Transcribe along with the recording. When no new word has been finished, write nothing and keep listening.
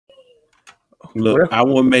Look, I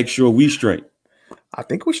want to make sure we straight. I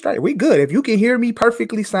think we straight. We good. If you can hear me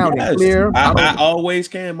perfectly sounding clear. I always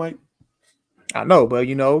can, Mike. I know, but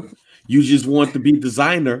you know. You just want to be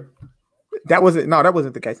designer. That wasn't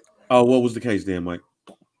the case. Oh, what was the case then, Mike?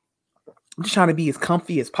 I'm just trying to be as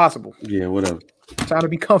comfy as possible. Yeah, whatever. Trying to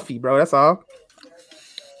be comfy, bro. That's all.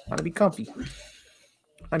 Trying to be comfy.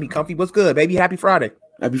 What's good, baby? Happy Friday.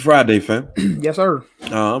 Happy Friday, fam. Yes, sir.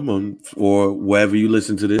 Or wherever you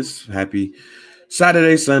listen to this. Happy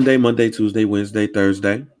Saturday, Sunday, Monday, Tuesday, Wednesday,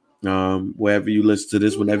 Thursday. Wherever you listen to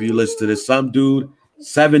this, whenever you listen to this, some dude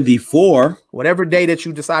 74. Whatever day that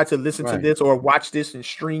you decide to listen to this or watch this and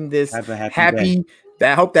stream this, have a happy day.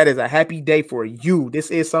 I hope that is a happy day for you. This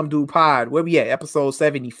is Some Dude Pod. Where we at? Episode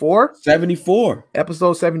 74? 74.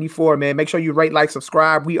 Episode 74, man. Make sure you rate, like,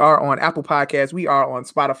 subscribe. We are on Apple Podcasts. We are on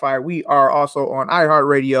Spotify. We are also on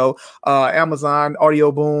iHeartRadio, Amazon,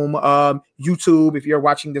 Audio Boom, YouTube. If you're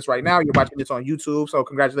watching this right now, you're watching this on YouTube. So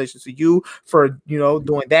congratulations to you for,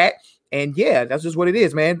 doing that. And yeah, that's just what it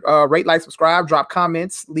is, man. Rate, like, subscribe, drop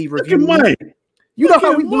comments, leave reviews. You know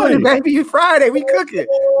how we doing it, baby. It's Friday. We cooking.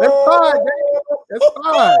 Let's pod, baby. Let's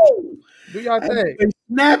pod. Do y'all thing.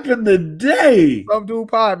 Snapping the day. Some Dude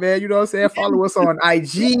Pod, man. You know what I'm saying? Follow us on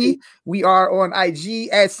IG. We are on IG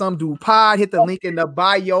at Some Dude Pod. Hit the link in the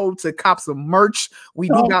bio to cop some merch. We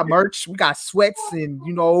do got merch. We got sweats and,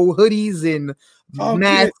 hoodies and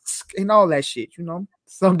masks and all that shit.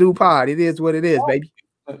 Some Dude Pod. It is what it is, baby.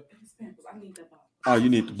 Oh, you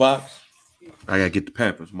need the box? I gotta get the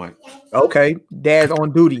Pampers, Mike. Okay, Dad's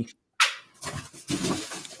on duty.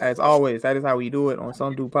 As always, that is how we do it on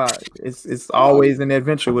Some Dude Pod. It's always an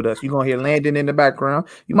adventure with us. You're gonna hear Landon in the background.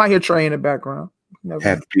 You might hear Trey in the background.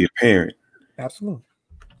 Have to be a parent. Absolutely.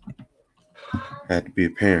 Had to be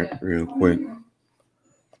a parent real quick.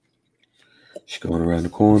 She's going around the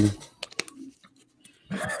corner.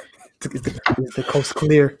 Is the coast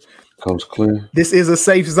clear? Coast clear. This is a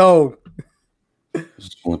safe zone.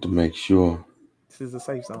 Just want to make sure. This is a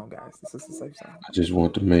safe zone, guys. This is a safe zone. I just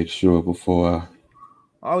want to make sure before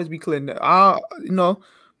I always be clear. I know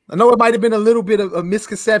it might have been a little bit of a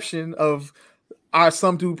misconception of our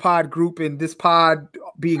Some Dude Pod group and this pod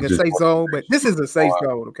being a safe zone, but this is a safe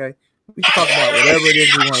zone, okay? We can talk about whatever it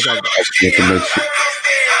is we want to talk about. Just to make sure.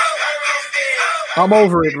 I'm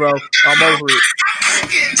over it, bro. I'm over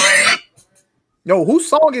it. Yo, whose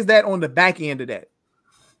song is that on the back end of that?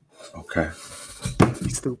 Okay.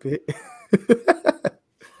 Stupid.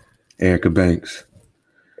 Erica Banks.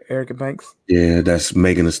 Yeah, that's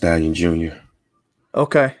Megan Thee Stallion Jr.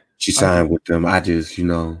 Okay. She signed with them. I just,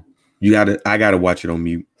 I gotta watch it on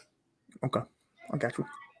mute. Okay. I got you.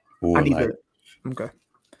 Or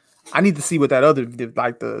I need to see what that other,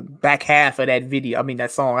 like the back half of that video. I mean,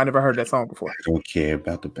 that song. I never heard that song before. I don't care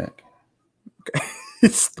about the back. Okay.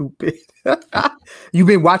 It's stupid. You've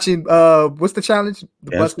been watching what's the challenge?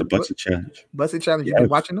 The Busted Challenge. Busted Challenge. You've been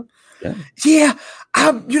watching them? Yeah.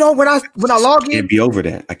 When I log in, can't be over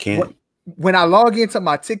that. I can't. When I log into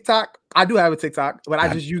my TikTok, I do have a TikTok, but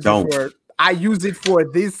I just use it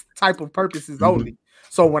for this type of purposes only.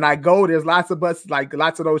 So when I go, there's lots of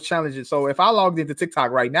those challenges. So if I logged into TikTok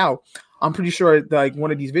right now, I'm pretty sure like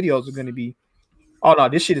one of these videos are going to be. Oh no,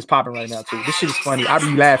 this shit is popping right now too. This shit is funny. I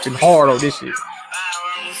be laughing hard on this shit.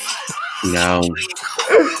 No,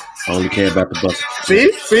 I only care about the bus.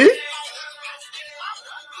 See?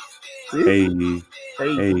 Hey. Let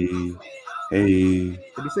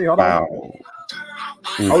me see. Hold on.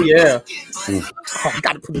 Oh yeah. Oh, I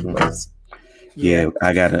gotta put it in place. Yeah,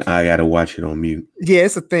 I gotta watch it on mute. Yeah,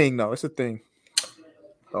 it's a thing though. It's a thing.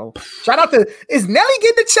 So shout out to is Nelly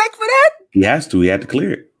getting a check for that? He has to. He had to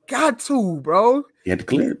clear it. Got to, bro. He had to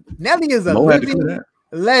clear it. Nelly is a living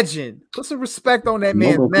legend. Put some respect on that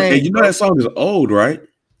man's name. Hey, you know that song is old, right?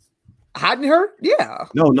 Hadn't heard? Yeah.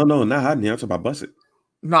 No, not Hadn't Her. I'm talking about Bust It.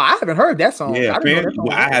 No, I haven't heard that song. Yeah,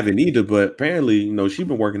 apparently, I haven't either, but apparently, she's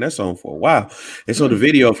been working that song for a while. And so the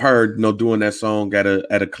video of her, doing that song at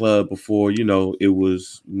a club before, it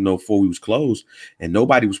was, before we was closed, and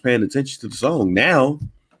nobody was paying attention to the song. Now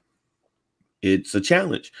it's a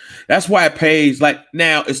challenge. That's why it pays. Like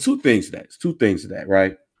now, it's two things to that. It's two things to that,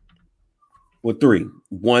 right? Well, three.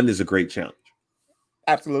 One is a great challenge.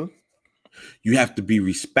 Absolutely. You have to be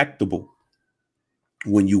respectable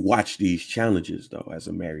when you watch these challenges, though, as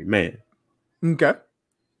a married man. Okay.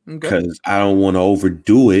 Because I don't want to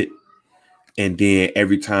overdo it. And then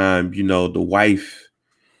every time, the wife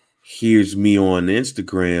hears me on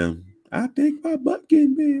Instagram, I think my butt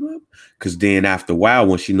getting big up. Because then after a while,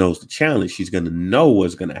 when she knows the challenge, she's going to know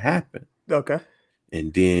what's going to happen. Okay.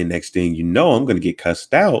 And then next thing you know, I'm going to get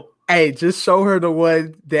cussed out. Hey, just show her the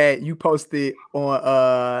one that you posted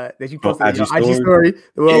on IG your IG story? story.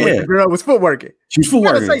 The one with Yeah. the girl was footworking. She's You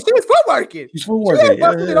gotta say footworking. she was footworking. She's footworking.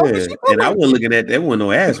 Yeah. And I wasn't looking at that. Wasn't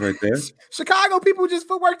no ass right there. Chicago people just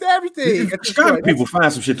footwork to everything. Chicago people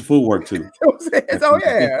find some shit to footwork too. So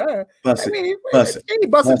yeah. Bust I mean, bust she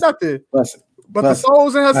ain't busting nothing. But the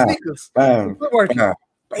soles in her sneakers. Footworking.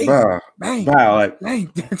 Bang. Like, Bang.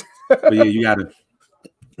 but yeah, you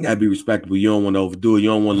gotta be respectable. You don't want to overdo it. You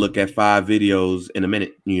don't want to look at 5 videos in a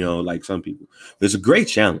minute, like some people. It's a great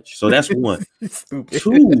challenge. So that's one. Stupid.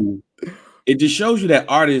 2, it just shows you that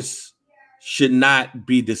artists should not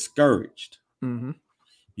be discouraged,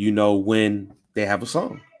 Mm-hmm. when they have a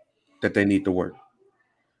song that they need to work.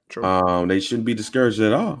 True. They shouldn't be discouraged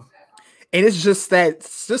at all. And it's just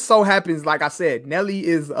so happens, like I said, Nelly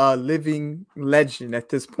is a living legend at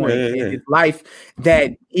this point in his life,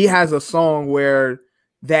 that he has a song where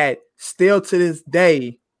that still to this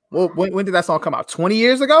day. Well, when did that song come out? 20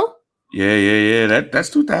 years ago? Yeah. That's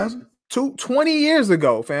 2000. 20 years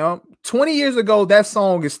ago, fam. 20 years ago, that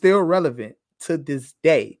song is still relevant to this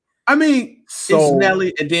day. I mean, it's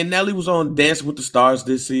Nelly, and then Nelly was on Dancing with the Stars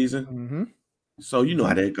this season. Mm-hmm. So you know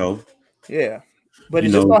how that go. Yeah. But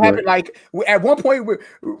it just so happened, like at one point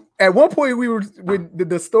we were when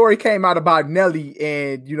the story came out about Nelly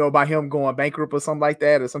and about him going bankrupt or something like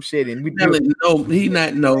that or some shit. And Nelly, he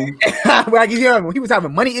was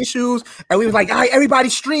having money issues, and we was like, all right, everybody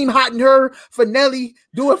stream hotting her for Nelly,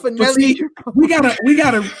 do it for Nelly. See, we gotta.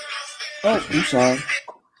 Oh, I'm sorry.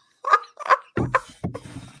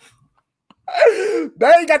 They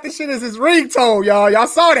ain't got this shit as his ringtone, y'all. Y'all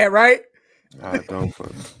saw that, right?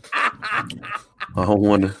 I don't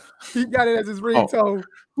want to. He got it as his ringtone. I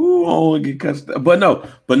don't want to get cussed. But nah,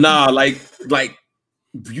 like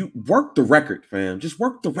you work the record, fam. Just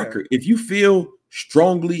work the record. If you feel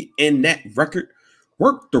strongly in that record,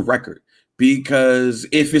 work the record, because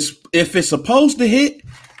if it's supposed to hit,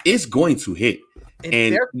 it's going to hit.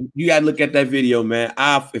 And you gotta look at that video, man.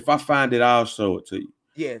 If I find it, I'll show it to you.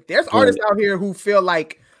 Yeah, there's artists out here who feel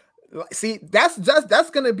like. See, that's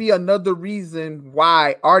gonna be another reason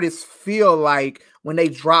why artists feel like when they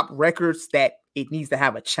drop records that it needs to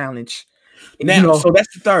have a challenge. Now, so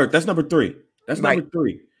that's the third. That's number 3. That's number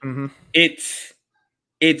 3. Mm-hmm. It's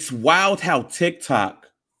wild how TikTok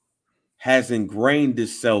has ingrained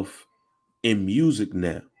itself in music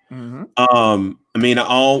now. Mm-hmm. I mean,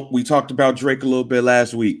 we talked about Drake a little bit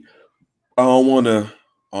last week. I don't want to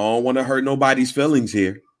hurt nobody's feelings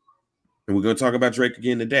here, and we're gonna talk about Drake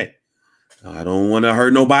again today. I don't want to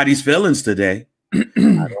hurt nobody's feelings today. I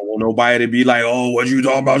don't want nobody to be like, "Oh, what you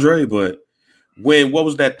talking about, Drake?" But what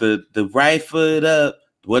was that? The right foot up.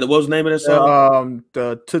 What was the name of that song?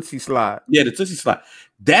 The Tootsie Slide. Yeah, the Tootsie Slide.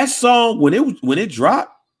 That song when it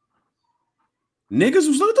dropped, niggas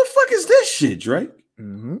was like, "What the fuck is this shit, Drake?"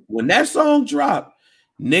 Mm-hmm. When that song dropped,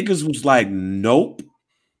 niggas was like, "Nope,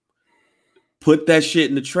 put that shit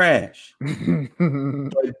in the trash."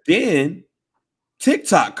 But then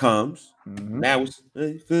TikTok comes. Mm-hmm. Now it's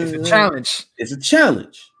a challenge. It's a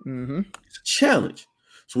challenge. Mm-hmm. It's a challenge.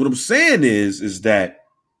 So what I'm saying is that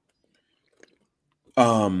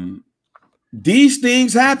these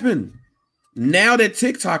things happen now that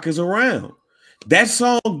TikTok is around. That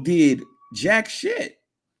song did jack shit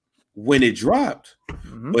when it dropped,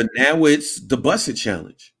 but now it's the Bust It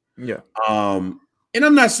Challenge. Yeah. And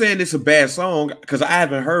I'm not saying it's a bad song because I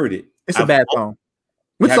haven't heard it. It's a bad song.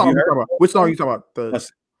 Which song are you talking about? The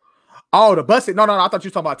Bust It. No. I thought you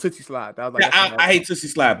were talking about Tootsie Slide. I was like, I hate Tootsie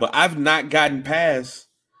Slide, but I've not gotten past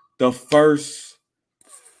the first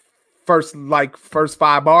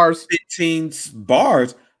 5 bars, 15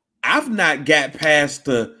 bars. I've not got past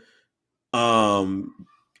the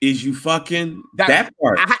is you fucking that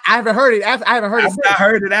part. I haven't heard it. I haven't heard it. I've not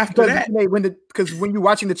heard it after that. Because when you're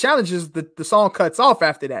watching the challenges, the song cuts off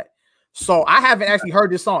after that. So I haven't actually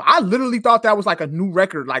heard this song. I literally thought that was like a new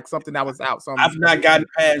record, like something that was out. I've not gotten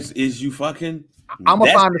past is you fucking. I'm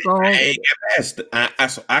gonna find the song.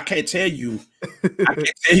 I can't tell you. I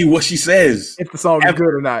can't tell you what she says if the song is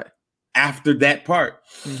good or not after that part.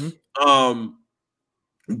 Mm-hmm.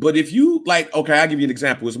 But if you like, okay, I'll give you an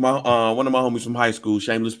example. It's my one of my homies from high school,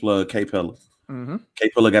 shameless plug, K Pella. Mm-hmm. K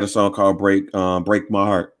Pella got a song called "Break My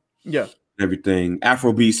Heart." Yeah, everything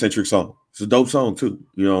Afrobeat centric song. It's a dope song too,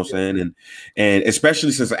 you know what I'm saying? And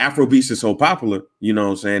especially since Afrobeats is so popular, you know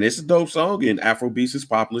what I'm saying? It's a dope song and Afrobeats is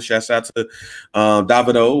popular. Shouts out to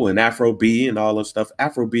Davido and Afro B and all that stuff.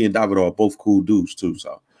 Afro B and Davido are both cool dudes too.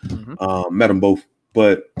 So met them both.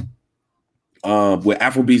 But with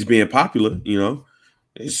Afrobeats being popular, you know,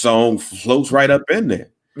 his song floats right up in there.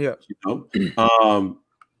 Yeah. You know?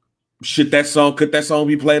 could that song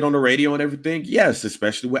be played on the radio and everything? Yes,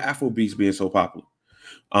 especially with Afrobeats being so popular.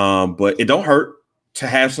 But it don't hurt to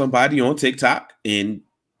have somebody on TikTok and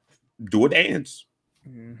do a dance.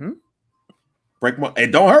 Mm-hmm.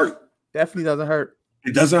 It don't hurt. Definitely doesn't hurt.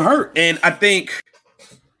 It doesn't hurt. And I think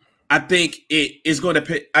it is going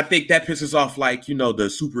to. I think that pisses off like the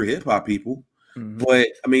super hip hop people. Mm-hmm. But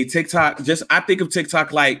I mean TikTok. I think of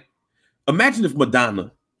TikTok like, imagine if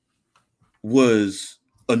Madonna was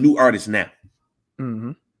a new artist now,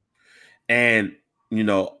 mm-hmm. and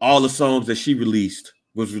all the songs that she released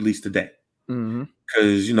was released today. Mm-hmm.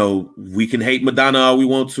 Because we can hate Madonna all we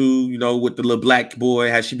want to, with the little black boy,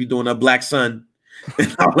 how she be doing her black son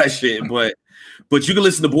and all that shit. But you can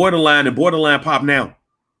listen to Borderline and Borderline pop now.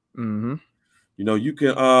 Mm-hmm. You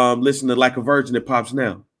can listen to Like a Virgin, it pops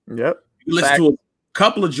now. Yep. You can listen to a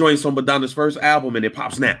couple of joints on Madonna's first album and it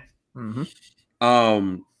pops now. Mm-hmm.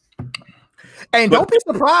 And don't be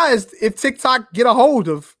surprised if TikTok get a hold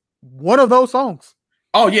of one of those songs.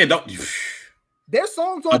 Oh yeah, There's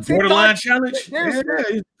songs on TikTok. Borderline challenge.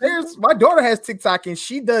 There's my daughter has TikTok and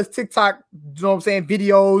she does TikTok,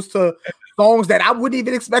 videos to songs that I wouldn't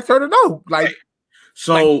even expect her to know. Like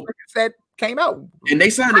that came out. And they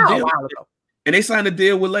signed a deal. And they signed a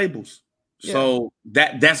deal with labels. Yeah. So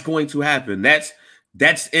that's going to happen.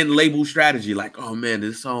 That's in label strategy. Like, oh man,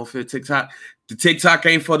 this song fit TikTok. The TikTok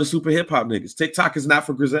ain't for the super hip hop niggas. TikTok is not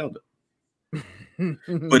for Griselda.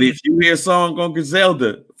 But if you hear a song on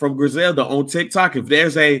from Griselda on TikTok, if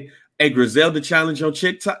there's a Griselda challenge on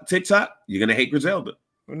TikTok, you're gonna hate Griselda.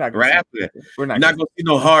 We're not right after that. You're not gonna see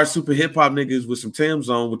no hard super hip hop niggas with some Tim's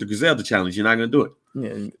on with the Griselda challenge. You're not gonna do it.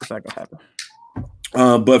 Yeah, it's not gonna happen.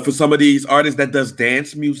 But for some of these artists that does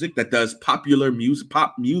dance music, that does popular music,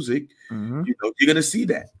 pop music, mm-hmm. You're gonna see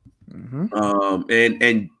that.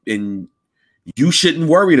 Mm-hmm. And you shouldn't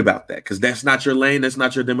worry about that because that's not your lane, that's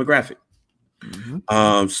not your demographic.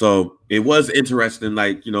 Mm-hmm. So it was interesting.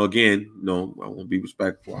 Like, again, I won't be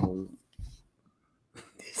respectful.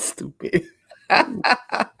 Stupid. I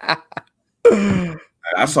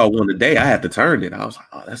saw one today. I had to turn it. I was like,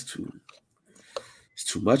 oh, it's too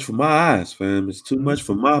much for my eyes, fam. It's too much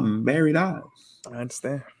for my married eyes. I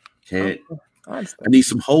understand. I need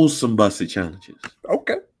some wholesome busted challenges.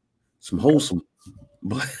 Okay. Some wholesome.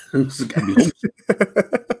 But they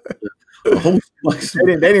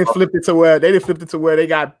didn't flip it to where they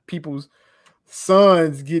got people's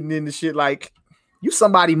sons getting into shit like, you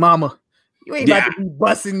somebody mama. You ain't about to be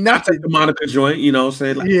busting nothing. The Monica joint,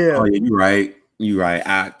 saying like, yeah. Oh yeah, you right.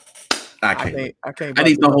 I can't. I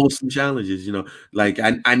need the wholesome challenges, Like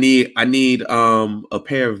I need a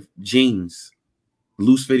pair of jeans,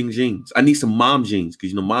 loose fitting jeans. I need some mom jeans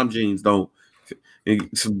because mom jeans don't.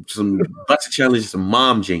 Some busted challenges, some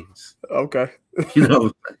mom jeans. Okay.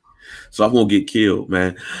 So I'm gonna get killed,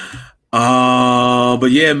 man.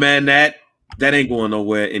 But yeah, man, that ain't going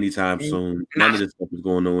nowhere anytime soon. None of this stuff is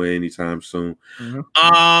going nowhere anytime soon. Mm-hmm.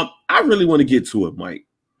 I really want to get to it, Mike.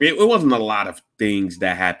 It wasn't a lot of things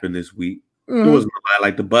that happened this week. Mm-hmm. It wasn't a lot.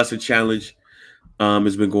 Like the busted challenge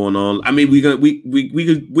has been going on. I mean, we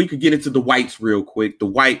could get into the whites real quick. The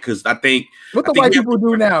white, because I think white people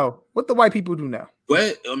do now. What the white people do now?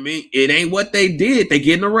 Well, I mean, it ain't what they did. They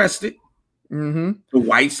getting arrested. Mm-hmm. The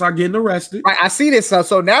whites are getting arrested. I see this.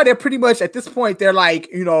 So now they're pretty much at this point. They're like,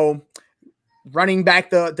 running back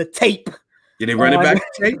the tape. Yeah, they running back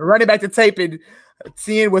the tape. Running back the tape and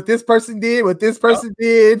seeing what this person did, what this person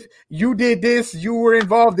did. You did this. You were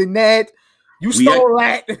involved in that. You stole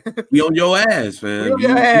that. We on your ass, man. We on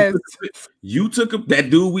your ass. You took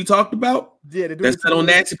that dude we talked about. Yeah, the dude that sat on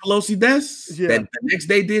Nancy Pelosi's desk. Yeah. That the next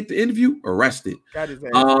day did the interview. Arrested. Got his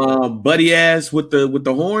ass. Buddy ass with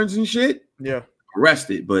the horns and shit. Yeah.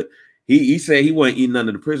 Arrested. But he said he wasn't eating none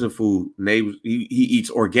of the prison food. And he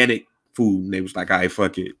eats organic food. And they was like, all right,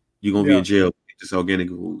 fuck it. You're gonna be in jail. This organic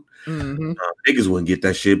food. Mm-hmm. Niggas wouldn't get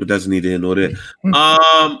that shit, but doesn't need to know that.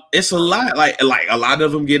 It's a lot. Like a lot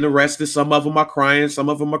of them getting arrested. Some of them are crying. Some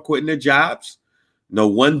of them are quitting their jobs.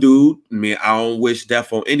 One dude. I mean, I don't wish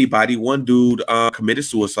death on anybody. One dude committed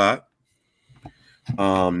suicide.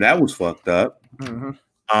 That was fucked up.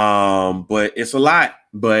 Mm-hmm. But it's a lot.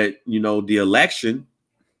 But the election,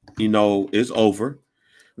 is over.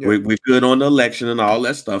 Yeah. We're good on the election and all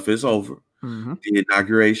that stuff is over. Mm-hmm. The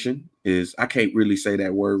inauguration is, I can't really say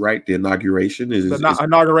that word right. The inauguration is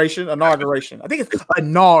inauguration. I think it's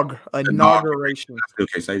inauguration. I still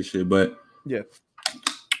can't say shit, but yeah,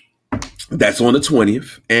 that's on the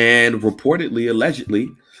 20th. And reportedly, allegedly,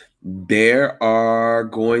 there are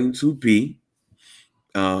going to be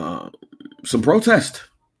some protest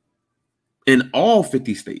in all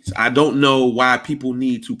 50 states. I don't know why people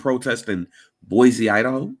need to protest in Boise,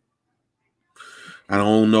 Idaho. I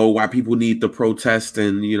don't know why people need to protest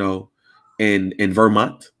in, in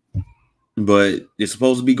Vermont, but it's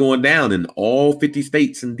supposed to be going down in all 50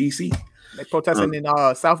 states in DC. They protesting in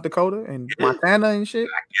South Dakota and Montana and shit.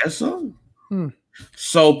 I guess so.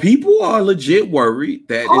 So people are legit worried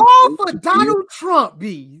that all for Donald Trump,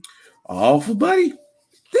 B. All for buddy.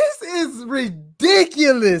 This is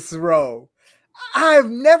ridiculous, bro. I've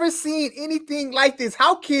never seen anything like this.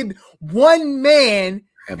 How can one man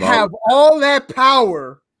have all that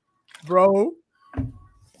power, bro,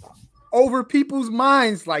 over people's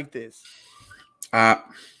minds like this?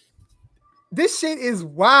 This shit is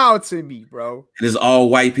wild to me, bro. It is all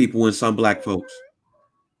white people and some black folks.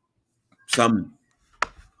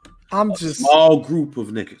 I'm just small group of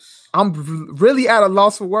niggas. I'm really at a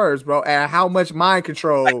loss for words, bro, at how much mind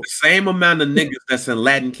control. Like the same amount of niggas that's in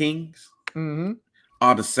Latin Kings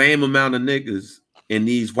are the same amount of niggas in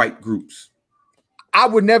these white groups. I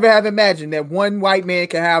would never have imagined that one white man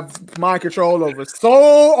can have mind control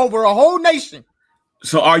over a whole nation.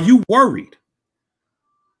 So are you worried?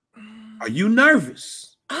 Are you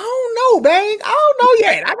nervous? I don't know, Bang. I don't know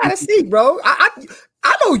yet. I gotta see, bro. I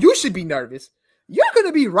know you should be nervous. You're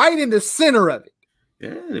gonna be right in the center of it.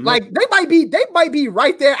 Yeah, like they might be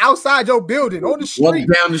right there outside your building on the street.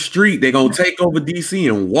 Walk down the street. They're gonna take over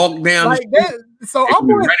DC and walk down the street. So I'm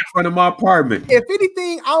right in front of my apartment. If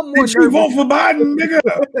anything, I'm more nervous. You vote for Biden,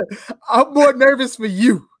 nigga. I'm more nervous for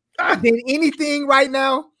you than anything right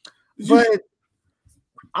now. But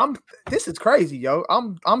this is crazy, yo.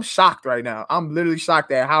 I'm shocked right now. I'm literally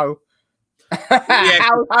shocked at how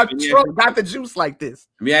Trump got the juice like this.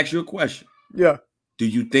 Let me ask you a question. Yeah. Do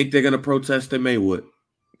you think they're gonna protest in Maywood?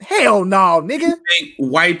 Hell no, nigga. You think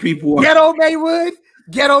white people are Ghetto Maywood?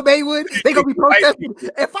 They gonna be protesting.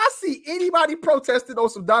 If I see anybody protesting on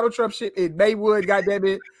some Donald Trump shit in Maywood, goddamn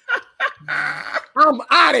it, I'm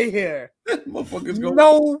out of here.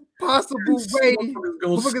 No possible way.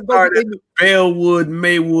 Motherfuckers start at the Bellwood,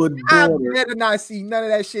 Maywood border. I better not see none of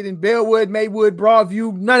that shit in Bellwood, Maywood,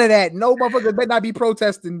 Broadview, none of that. No motherfuckers better not be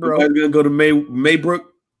protesting, bro. You gonna go to Maybrook?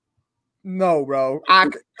 No, bro.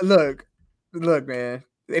 Look, man.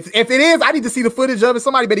 If it is, I need to see the footage of it.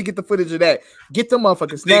 Somebody better get the footage of that. Get the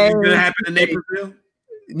motherfuckers. Think it's gonna happen in Naperville?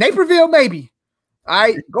 Naperville, maybe. All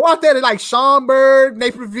right, go out there to like Schaumburg,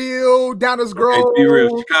 Naperville, Downers Grove. Be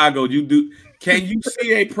real, Chicago. Can you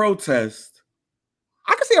see a protest?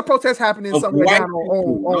 I can see a protest happening somewhere down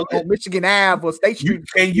on Michigan Ave or State Street.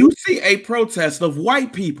 Can you see a protest of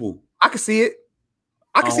white people? I can see it.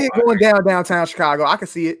 I can see it going downtown Chicago. I can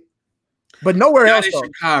see it, but nowhere else. In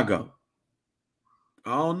Chicago.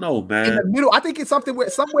 I don't know, man. In the middle, I think it's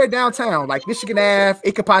somewhere downtown, like Michigan Ave.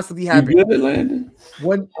 It could possibly happen. You good, Landon?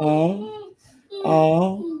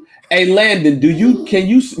 Hey, Landon,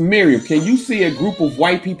 Miriam, can you see a group of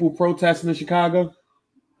white people protesting in Chicago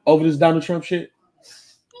over this Donald Trump shit?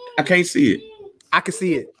 I can't see it. I can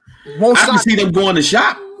see it. I can see them going to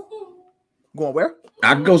shop. Going where?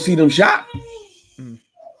 I can go see them shop.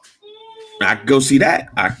 I can go see that.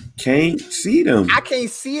 I can't see them. I can't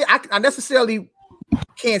see it. I necessarily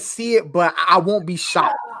can't see it, but I won't be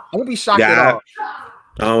shocked. I won't be shocked at all.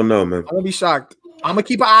 I don't know, man. I won't be shocked. I'm gonna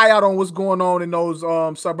keep an eye out on what's going on in those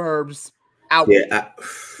suburbs out. Yeah,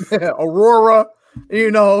 Aurora,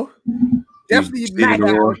 definitely MAGA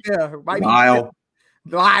out there. Lyle,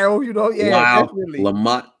 definitely.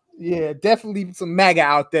 Lamont. Yeah, definitely some MAGA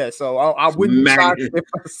out there. So I wouldn't be shocked if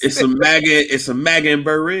it's a MAGA in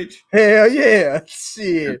Burr Ridge. Hell yeah,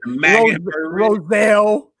 shit.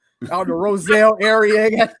 Roselle. Out the Roselle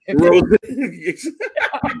area.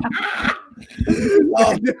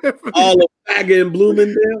 all of MAGA in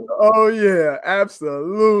Bloomingdale. Oh yeah,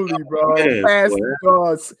 absolutely, bro.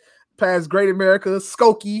 Past Great America,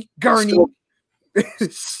 Skokie, Gurney.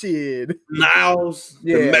 Shit. Niles.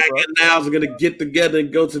 The MAGA and Niles are gonna get together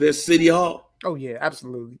and go to their city hall. Oh yeah,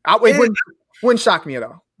 absolutely. It wouldn't shock me at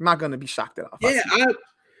all. I'm not gonna be shocked at all.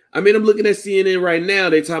 I'm looking at CNN right now.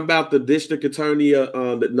 They're talking about the district attorney,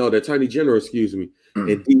 the attorney general, excuse me,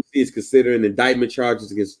 in DC is considering indictment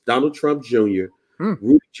charges against Donald Trump Jr.,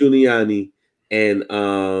 Rudy Giuliani, and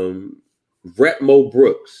Rep. Mo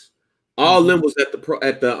Brooks. All of them was at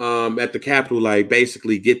the Capitol, like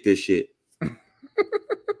basically get this shit.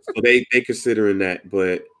 So they considering that,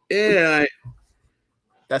 but yeah,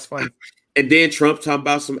 that's funny. And then Trump talking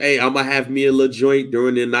about I'm gonna have me a little joint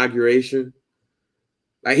during the inauguration.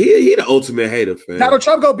 Like he the ultimate hater, fam. Donald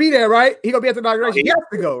Trump gonna be there, right? He gonna be at the inauguration. He has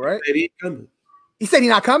to go, right? He coming. He said he's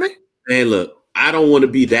not coming. Hey, look, I don't want to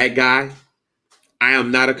be that guy. I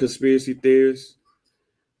am not a conspiracy theorist.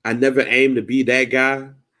 I never aim to be that guy,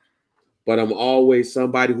 but I'm always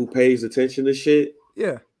somebody who pays attention to shit.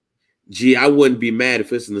 Yeah. Gee, I wouldn't be mad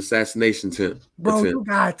if it's an assassination attempt. Bro, you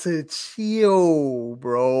got to chill,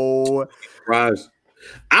 bro. Surprise.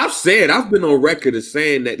 I've been on record as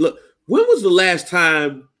saying that. Look, when was the last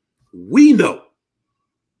time we know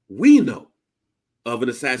of an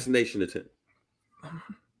assassination attempt?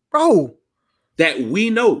 Bro. That we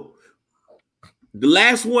know. The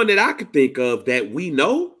last one that I could think of that we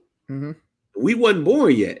know, we wasn't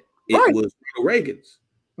born yet. It was Reagan's.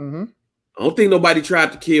 I don't think nobody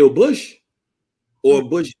tried to kill Bush or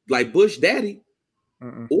Bush daddy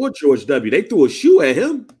or George W. They threw a shoe at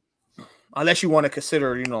him. Unless you want to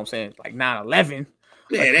consider, you know what I'm saying, like 9/11.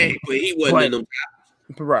 Yeah, but he wasn't in them.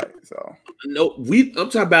 Right. So no, I'm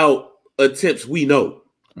talking about attempts we know.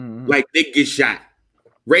 Like they get shot.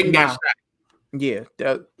 Reagan got shot. Yeah.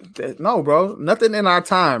 No, bro. Nothing in our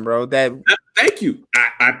time, bro. Thank you.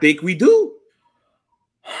 I think we do.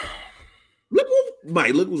 Look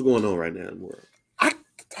what's going on right now in the world.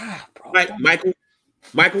 Bro.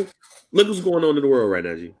 Michael, look what's going on in the world right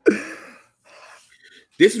now, G.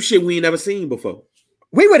 This is shit we ain't never seen before.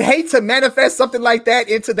 We would hate to manifest something like that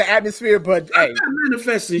into the atmosphere, but I'm not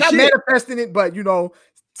manifesting it, but you know,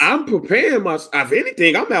 I'm preparing myself. If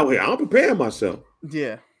anything, I'm out here. I'm preparing myself.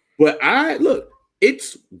 Yeah. But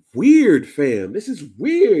it's weird, fam. This is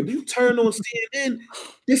weird. You turn on CNN,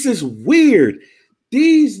 this is weird.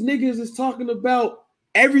 These niggas is talking about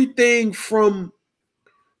everything from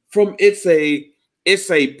it's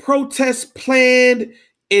a protest planned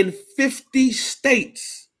in 50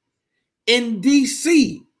 states in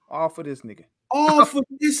DC. All for this nigga.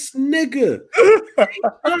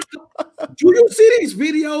 Do you see these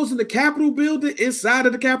videos in the Capitol building, inside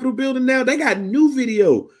of the Capitol building now? They got new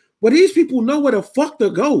video. But these people know where the fuck to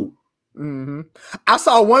go. I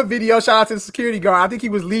saw one video, shout out to the security guard. I think he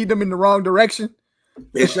was leading them in the wrong direction.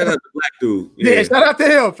 Yeah, shout out to the black dude. Yeah, shout out to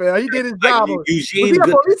him, fam. He did his job. Was he a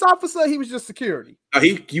police officer? He was just security.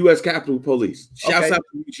 He U.S. Capitol Police. Shouts out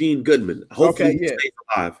to Eugene Goodman. Hopefully he stays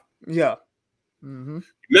alive. Yeah.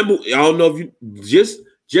 Remember, I don't know if you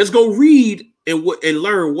just go read and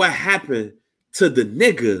learn what happened to the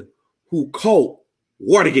nigga who caught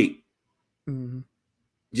Watergate.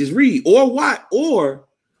 Just read or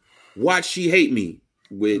watch She Hate Me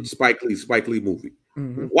with Spike Lee movie.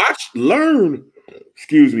 Learn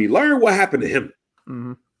what happened to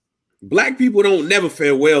him. Black people don't never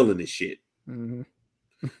fare well in this shit. I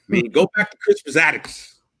mean, go back to Crispus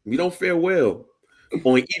Attucks. We don't fare well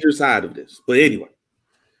on either side of this. But anyway,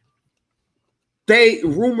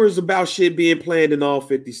 rumors about shit being planned in all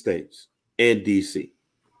 50 states and DC.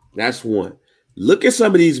 That's one. Look at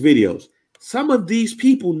some of these videos. Some of these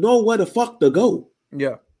people know where the fuck to go.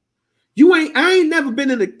 Yeah. I ain't never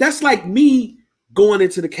been that's like me going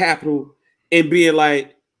into the Capitol and being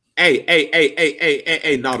like, hey,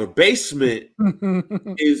 now the basement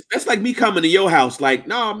that's like me coming to your house like,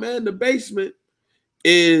 nah, man, the basement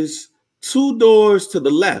is 2 doors to the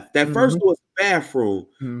left. That first door is the bathroom.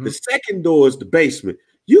 The second door is the basement.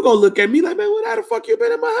 You gonna look at me like, man, how the fuck you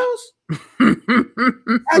been in my house?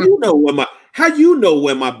 How you know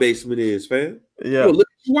where my basement is, fam? Yeah. Look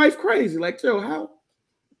at your wife crazy. Like, yo,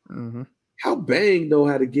 how Bang know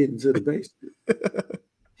how to get into the basement?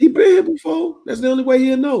 He been here before. That's the only way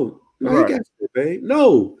he'll know. No, he got it, babe.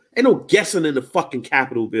 No, ain't no guessing in the fucking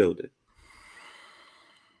Capitol building.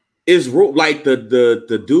 Is like the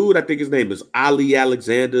dude, I think his name is Ali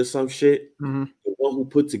Alexander, some shit. The one who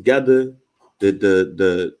put together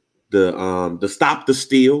the Stop the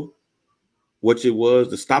Steal, which it was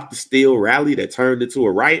the Stop the Steal rally that turned into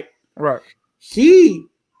a riot. Right.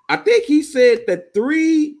 I think he said that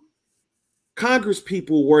 3 Congress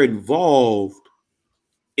people were involved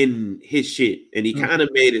in his shit, and he kind of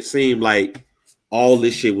made it seem like all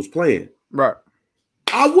this shit was planned. Right.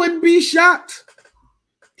 I wouldn't be shocked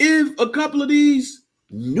if a couple of these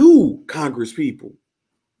new Congress people,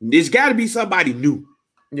 there's got to be somebody new.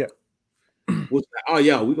 Yeah. Was like, oh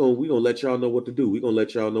yeah, we gonna let y'all know what to do. We gonna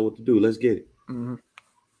let y'all know what to do. Let's get it.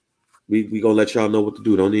 We gonna let y'all know what to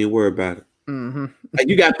do. Don't even worry about it. Like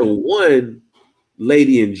you got the one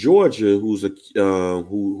lady in Georgia who's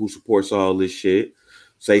who supports all this shit.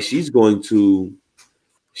 Say she's going to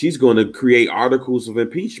create articles of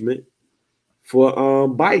impeachment for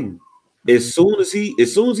Biden as soon as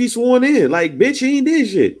he's sworn in. Like, bitch, he ain't did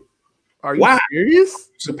shit. Are you serious?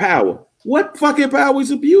 It's a power. What fucking power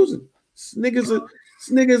is abusing? This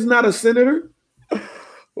nigga's not a senator.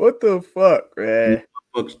 What the fuck, man?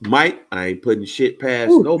 Mike, I ain't putting shit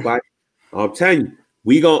past nobody. I'm telling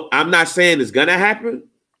you, I'm not saying it's gonna happen,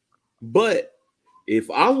 but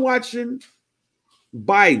if I'm watching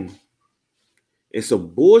Biden and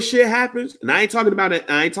some bullshit happens, and I ain't talking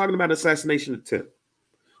about assassination attempt.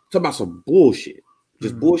 Talking about some bullshit.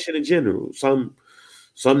 Just bullshit in general. Some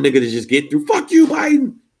nigga to just get through. Fuck you,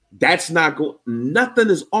 Biden. That's not going. Nothing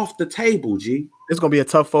is off the table, G. It's gonna be a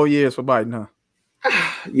tough 4 years for Biden, huh?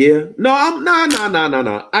 Yeah. No, I'm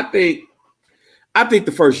no. I think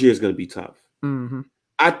the first year is gonna be tough.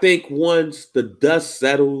 I think once the dust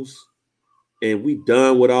settles and we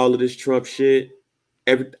done with all of this Trump shit,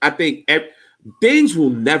 I think things will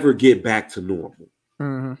never get back to normal.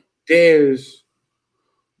 Things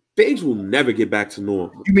will never get back to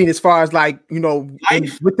normal. You mean as far as like, you know,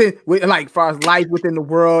 life like as far as life within the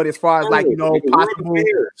world, as far as like, you know, possible,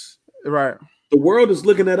 right? The world is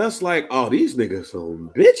looking at us like, oh, these niggas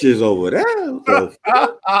some bitches over there.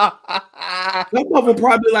 Some of them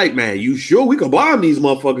probably like, man, you sure we can bomb these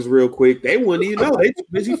motherfuckers real quick? They wouldn't even know. They too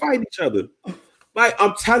busy fighting each other. Like,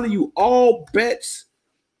 I'm telling you, all bets.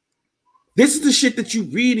 This is the shit that you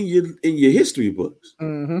read in your history books.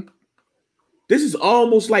 This is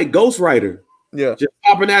almost like Ghostwriter. Yeah. Just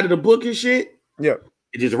popping out of the book and shit. Yeah.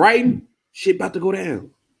 And just writing, shit about to go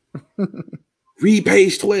down. Read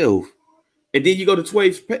page 12. And then you go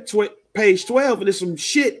to page 12 and there's some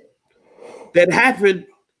shit that happened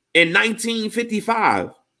in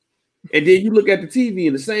 1955. And then you look at the TV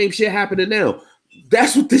and the same shit happening now.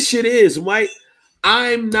 That's what this shit is, Mike.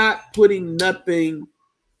 I'm not putting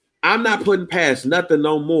past nothing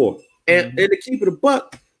no more. And to keep it a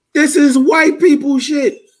buck, this is white people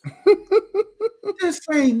shit. This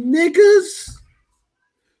ain't niggas.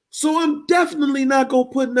 So I'm definitely not gonna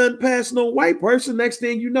put nothing past no white person. Next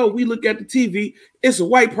thing you know, we look at the TV, it's a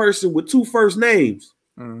white person with 2 first names.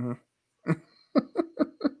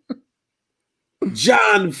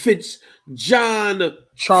 John Franklin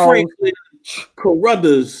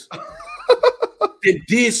Carruthers that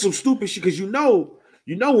did some stupid shit. Because you know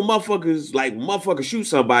when motherfuckers shoot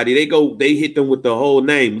somebody, they hit them with the whole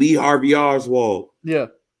name. Lee Harvey Oswald. Yeah.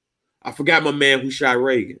 I forgot my man who shot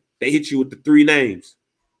Reagan. They hit you with the 3 names.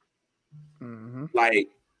 Like,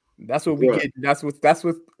 that's what we get. That's a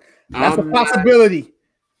possibility.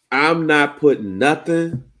 I'm not putting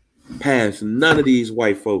nothing past none of these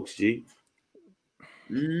white folks, G.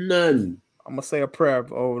 None. I'm gonna say a prayer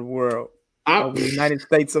over the world, over the United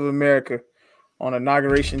States of America on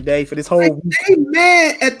Inauguration Day for this whole week. They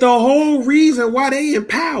mad at the whole reason why they in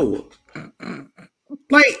power.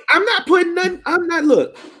 Like, I'm not putting nothing.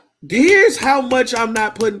 Look, here's how much I'm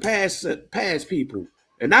not putting past people.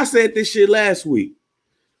 And I said this shit last week.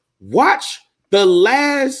 Watch the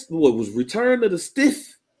last, what was Return of the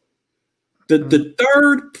Sith? The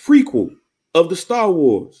 3rd prequel of the Star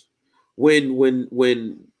Wars. When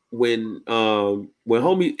homie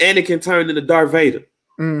Anakin turned into Darth Vader.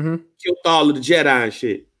 Killed all of the Jedi and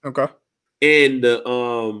shit. Okay. And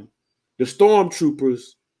the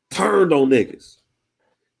stormtroopers turned on niggas.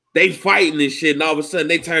 They fighting and shit, and all of a sudden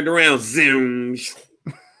they turned around, zoom.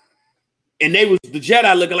 And they was the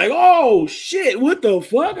Jedi looking like, oh shit, what the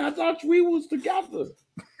fuck? I thought we was together.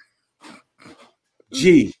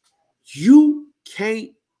 Gee, you can't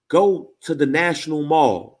go to the National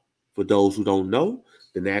Mall. For those who don't know,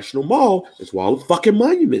 the National Mall is where all the fucking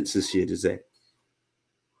monuments and shit is at.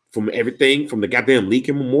 From everything from the goddamn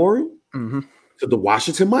Lincoln Memorial to the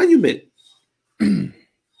Washington Monument, the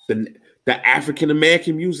African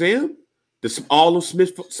American Museum, all of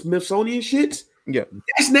Smithsonian shits. Yeah,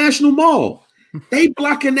 that's National Mall. They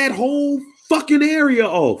blocking that whole fucking area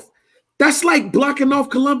off. That's like blocking off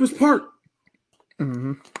Columbus Park.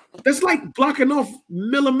 That's like blocking off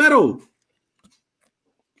Miller Meadow.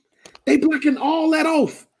 They blocking all that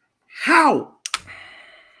off. How?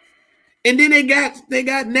 And then they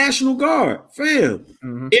got National Guard, fam.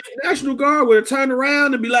 If National Guard would have turned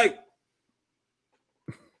around and be like,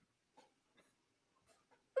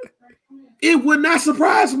 it would not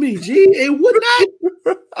surprise me, G. It would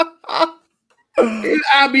not.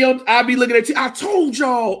 I'd be looking at you. I told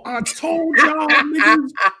y'all,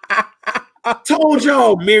 niggas. I told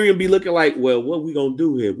y'all. Miriam be looking like, well, what we gonna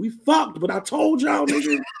do here? We fucked, but I told y'all,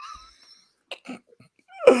 niggas.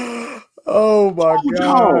 Oh my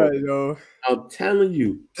God, yo. I'm telling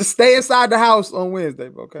you. Just stay inside the house on Wednesday,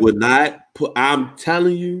 okay? Would not put, I'm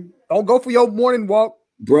telling you. Don't go for your morning walk.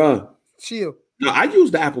 Bruh. Chill. No, I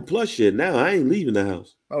use the Apple Plus shit now. I ain't leaving the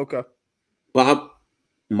house. Okay. But I'm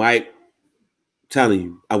Mike telling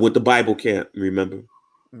you, I went to Bible camp, remember?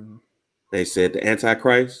 They said the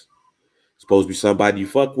Antichrist supposed to be somebody you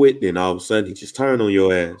fuck with, then all of a sudden he just turned on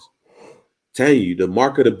your ass. Telling you, the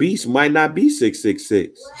mark of the beast might not be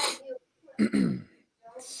 666. This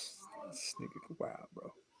nigga wild,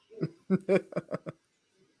 bro.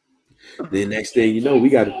 Then next thing you know,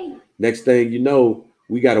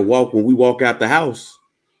 we gotta walk when we walk out the house.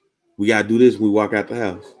 We gotta do this when we walk out the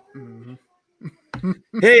house.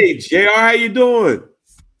 Hey, JR, how you doing?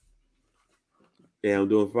 Yeah, I'm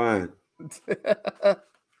doing fine.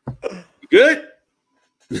 Good?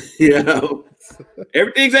 Yeah.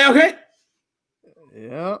 Everything's okay?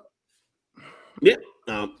 Yeah. Yeah.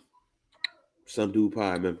 Some dude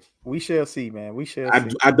pie, man. We shall see, man. We shall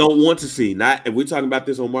see. I don't want to see. Not if we're talking about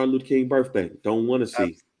this on Martin Luther King's birthday. Don't want to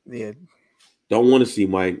see. Yeah. Don't want to see,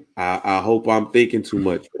 Mike. I hope I'm thinking too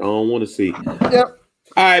much, but I don't want to see. Yep.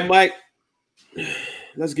 All right, Mike.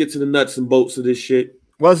 Let's get to the nuts and bolts of this shit.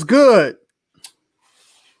 What's good?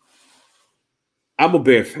 I'm a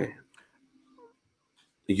Bear fan.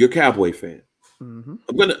 You're a Cowboy fan. Mm-hmm.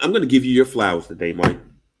 I'm gonna give you your flowers today, Mike.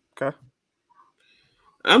 Okay.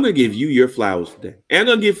 I'm gonna give you your flowers today, and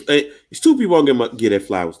I'm gonna give. It's two people I'm gonna get their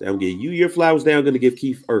flowers today. I'm gonna give you your flowers today. I'm gonna give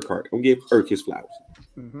Keith Urquhart. I'm gonna give Urk his flowers.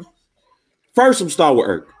 Mm-hmm. First, I'm start with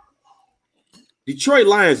Urk. Detroit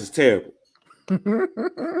Lions is terrible.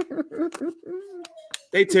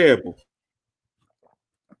 They terrible.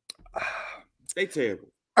 They terrible.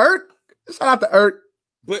 Urk, shout out to Urk.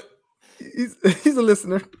 But he's a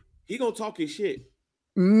listener. He gonna talk his shit.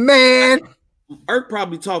 Man. Urk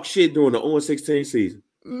probably talk shit during the 0-16 season.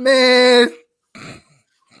 Man.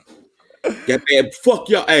 Got that fuck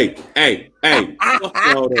y'all. Hey, fuck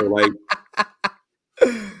y'all though. Like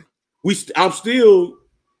I'm still.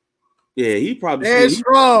 Yeah, he probably stands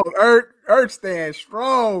strong. Urk stands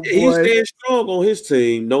strong. Yeah, he stands strong on his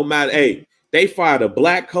team. No matter. Hey, they fired a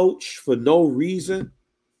black coach for no reason.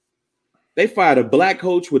 They fired a black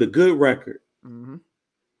coach with a good record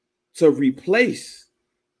to replace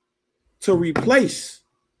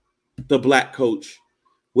the black coach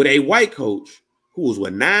with a white coach who was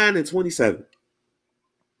 9-27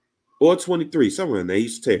 or 23, somewhere in there.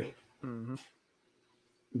 He's terrible.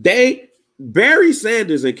 Barry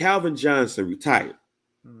Sanders and Calvin Johnson retired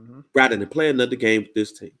rather than play another game with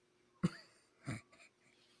this team.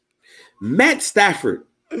 Matt Stafford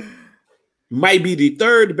might be the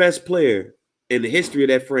third best player in the history of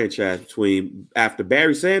that franchise after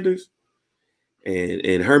Barry Sanders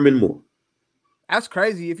and Herman Moore. That's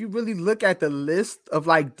crazy. If you really look at the list of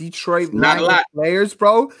like Detroit Lions players,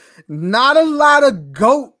 bro, not a lot of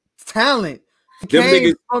GOAT talent. Them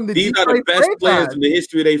niggas, these are the best players in the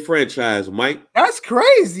history of their franchise, Mike. That's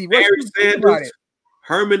crazy. Barry Sanders,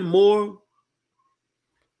 Herman Moore.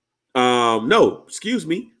 No, excuse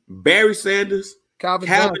me. Barry Sanders,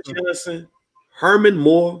 Calvin Johnson, Herman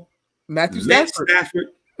Moore, Matt Stafford,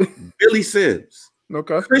 Billy Sims,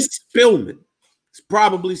 Chris Spillman. It's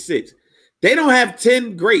probably 6. They don't have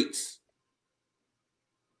 10 greats.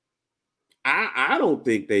 I don't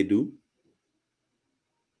think they do.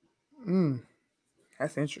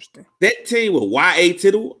 That's interesting. That team with Y.A.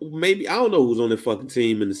 Tittle, maybe, I don't know who's on the fucking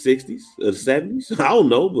team in the 60s or the 70s. I don't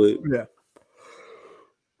know, but yeah.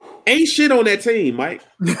 Ain't shit on that team, Mike.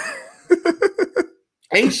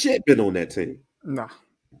 Ain't shit been on that team. Nah.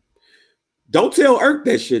 Don't tell Urk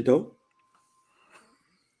that shit, though.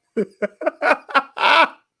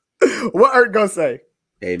 What Urk gonna say?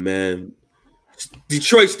 Hey, man.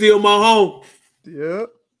 Detroit still my home. Yeah.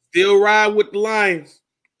 Still ride with the Lions.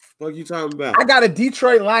 What you talking about? I got a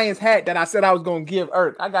Detroit Lions hat that I said I was gonna give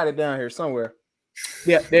Urk. I got it down here somewhere.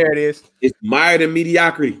 Yeah, there it is. It's mired in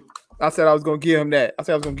mediocrity. I said I was gonna give him that. I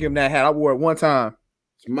said I was gonna give him that hat. I wore it one time.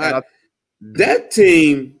 That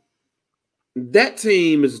team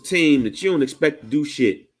is a team that you don't expect to do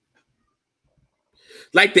shit.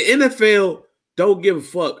 Like the NFL don't give a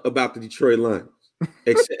fuck about the Detroit Lions.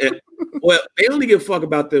 Well, they only give a fuck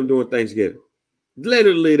about them during Thanksgiving.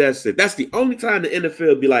 Literally, that's it. That's the only time the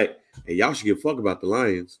NFL be like, hey, y'all should give a fuck about the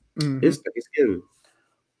Lions. It's Thanksgiving.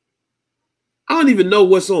 I don't even know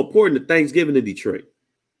what's so important to Thanksgiving in Detroit.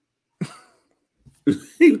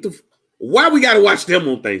 Why we got to watch them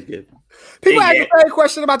on Thanksgiving? People ask the same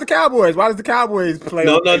question about the Cowboys. Why does the Cowboys play?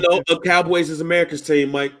 No. The Cowboys is America's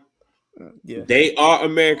team, Mike. Yeah. They are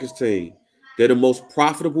America's team. They're the most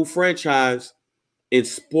profitable franchise in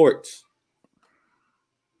sports.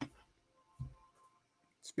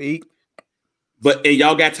 Speak. And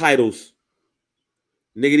y'all got titles.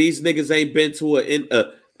 Nigga, these niggas ain't been to I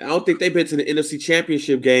don't think they've been to the NFC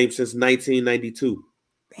Championship game since 1992.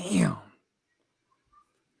 Damn.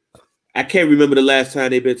 I can't remember the last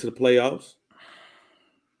time they've been to the playoffs.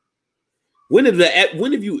 When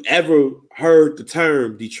have you ever heard the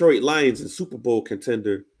term Detroit Lions and Super Bowl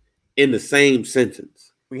contender in the same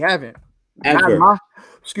sentence? We haven't. Ever.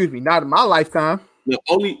 Not in my lifetime. The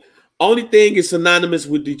only thing is synonymous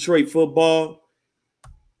with Detroit football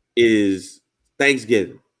is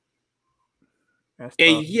Thanksgiving.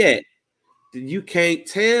 And yet, you can't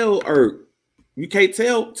tell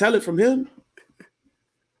tell it from him.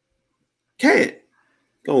 Can't.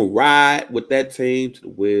 Gonna ride with that team till the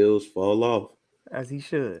wheels fall off. As he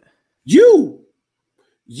should.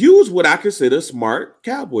 You's what I consider a smart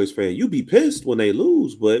Cowboys fan. You be pissed when they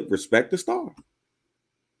lose, but respect the star.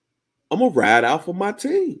 I'm gonna ride out for my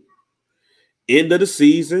team. End of the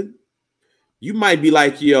season, you might be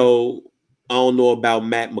like, yo, I don't know about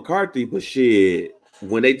Matt McCarthy, but shit,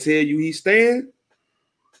 when they tell you he's staying,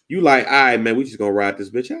 you like, all right, man, we just gonna ride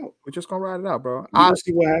this bitch out. We're just gonna ride it out, bro. I'll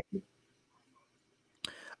see what happens.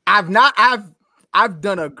 I've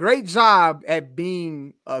done a great job at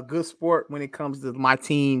being a good sport when it comes to my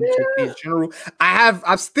team in general.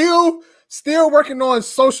 I'm still working on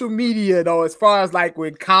social media though, as far as like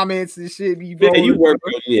with comments and shit. Yeah, you work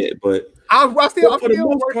on it, but I'm still working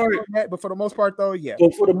on that. But for the most part, though, yeah.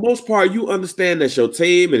 But for the most part, you understand that's your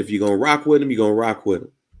team, and if you're gonna rock with them, you're gonna rock with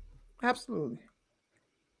them. Absolutely.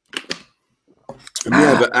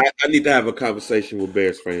 I need to have a conversation with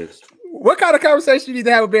Bears fans. What kind of conversation you need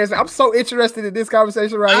to have with Bears? I'm so interested in this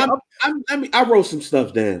conversation right now. I wrote some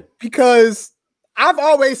stuff down because I've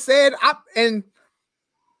always said, and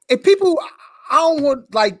people, I don't want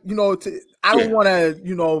I don't want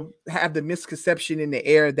to have the misconception in the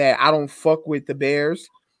air that I don't fuck with the Bears.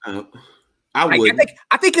 I would.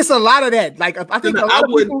 I think it's a lot of that. Like I think a lot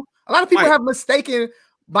of people have mistaken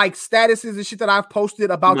like statuses and shit that I've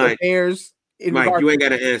posted about the Bears. Mike, you ain't got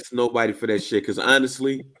to answer nobody for that shit because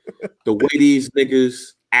honestly, the way these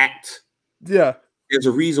niggas act, there's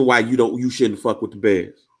a reason why you shouldn't fuck with the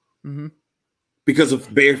Bears. Mm-hmm. Because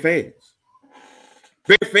of Bear fans.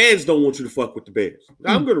 Bear fans don't want you to fuck with the Bears.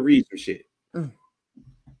 Now, I'm gonna read some shit.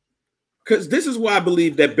 Because this is why I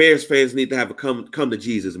believe that Bears fans need to have a come to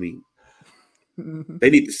Jesus meeting. Mm-hmm.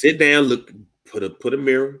 They need to sit down, put a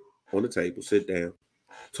mirror on the table, sit down,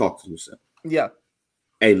 talk to themselves. Yeah.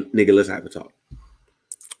 Hey, nigga, let's have a talk.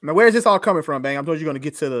 Now, where is this all coming from, Bang? I'm told you're going to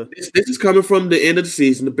get to the... This is coming from the end of the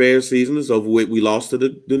season. The Bears season is over with. We lost to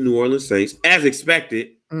the New Orleans Saints, as expected.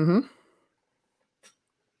 Mm-hmm.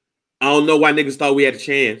 I don't know why niggas thought we had a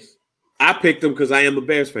chance. I picked them because I am a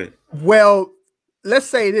Bears fan. Well, let's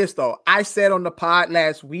say this, though. I said on the pod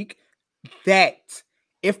last week that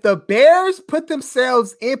if the Bears put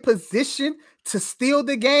themselves in position to steal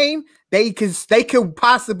the game, they could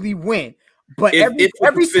possibly win. But every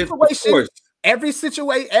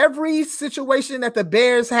situation that the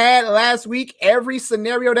Bears had last week, every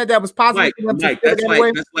scenario that was possible. Mike, that's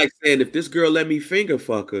like saying if this girl let me finger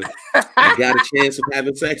fuck her, I got a chance of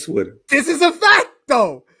having sex with her. This is a fact,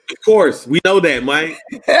 though. Of course, we know that, Mike.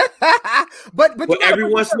 but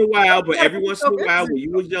every once in a while, when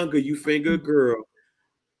you was younger, you finger a girl,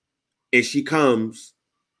 and she comes,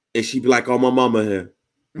 and she be like, "Oh, my mama here.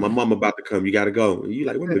 My mama about to come. You got to go." And you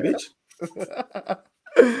like, "Wait a minute, bitch."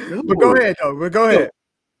 No. But go ahead, though. But go ahead.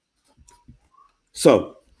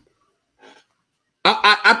 So,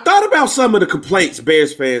 I thought about some of the complaints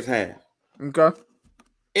Bears fans have. Okay.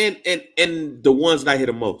 And the ones that I hear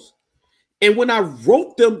the most. And when I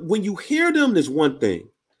wrote them, when you hear them, there's one thing.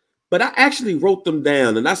 But I actually wrote them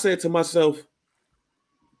down, and I said to myself,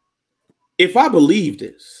 if I believe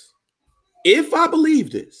this,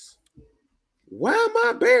 why am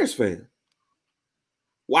I a Bears fan?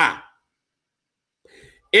 Why?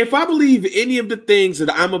 If I believe any of the things that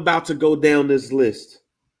I'm about to go down this list,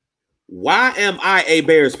 why am I a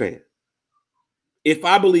Bears fan? If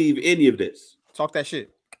I believe any of this. Talk that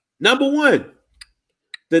shit. Number one,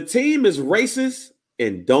 the team is racist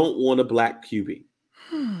and don't want a black QB.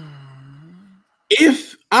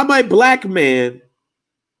 If I'm a black man,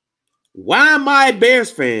 why am I a Bears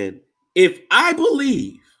fan if I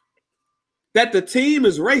believe that the team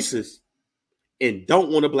is racist and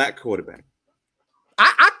don't want a black quarterback?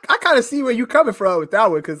 I kind of see where you're coming from with that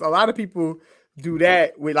one because a lot of people do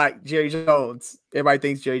that with like Jerry Jones. Everybody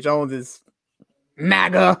thinks Jerry Jones is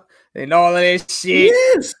MAGA and all of that shit.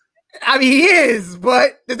 Yes. I mean, he is,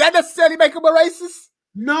 but does that necessarily make him a racist?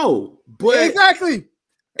 No, but exactly.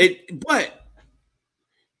 But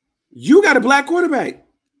you got a black quarterback.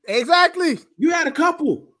 Exactly. You had a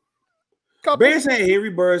couple. Bears had Henry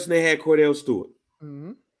Burris and they had Cordell Stewart.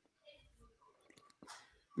 Mm-hmm.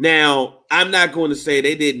 Now, I'm not going to say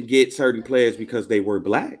they didn't get certain players because they were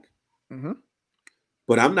black. Mm-hmm.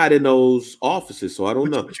 But I'm not in those offices, so I don't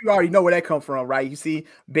know. But you already know where that comes from, right? You see,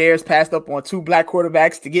 Bears passed up on 2 black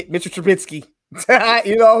quarterbacks to get Mitchell Trubisky.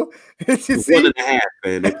 You know? 1.5,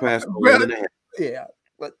 man. They passed on 1.5. Yeah.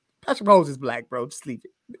 But Patrick Mahomes is black, bro. Just leave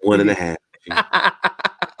it. 1.5.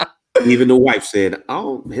 Even the wife said,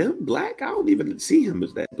 "Oh, him black? I don't even see him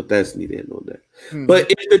as that." But that's neither here nor there. Mm-hmm. But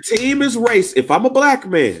if the team is racist, if I'm a black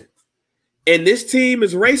man and this team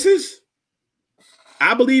is racist,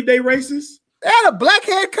 I believe they racist. They had a black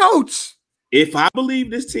head coach. If I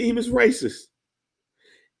believe this team is racist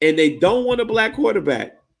and they don't want a black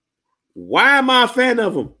quarterback, why am I a fan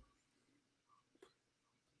of them?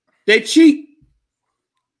 They cheap.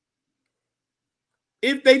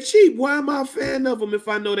 If they cheap, why am I a fan of them if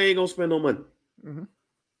I know they ain't gonna spend no money? Mm-hmm.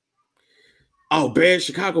 Oh, Bears,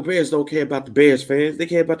 Chicago Bears don't care about the Bears fans. They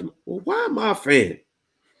care about them. Well, why am I a fan?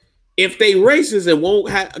 If they racist and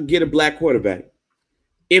won't get a black quarterback,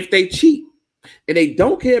 if they cheat and they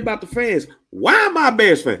don't care about the fans, why am I a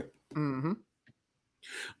Bears fan? Mm-hmm.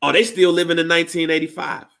 Oh, they still living in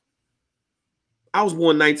 1985. I was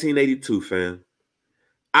born 1982, fam.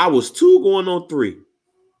 I was 2 going on 3.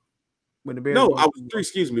 When the Bears no, I was 3.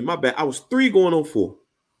 Excuse me, my bad. I was 3 going on 4.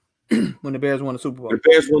 When the Bears won the Super Bowl. The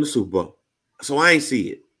Bears won the Super Bowl. So I ain't see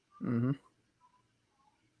it. Mm-hmm.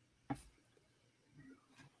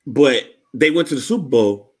 But they went to the Super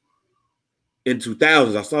Bowl in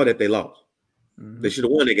 2000s. I saw that they lost. Mm-hmm. They should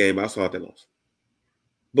have won the game, but I saw that they lost.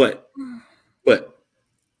 But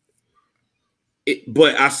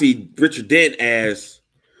I see Richard Dent as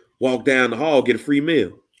walk down the hall, get a free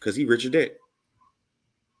meal because he Richard Dent.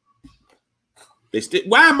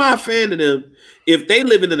 Why am I a fan of them if they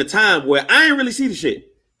living in a time where I ain't really see the shit?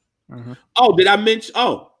 Mm-hmm. Oh, did I mention?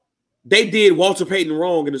 Oh, they did Walter Payton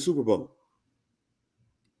wrong in the Super Bowl.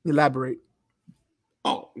 Elaborate.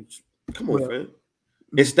 Oh, come on, fam.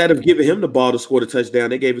 Instead of giving him the ball to score the touchdown,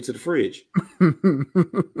 they gave it to the fridge.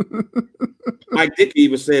 Mike Dickey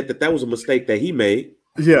even said that was a mistake that he made.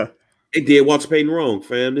 Yeah. They did Walter Payton wrong,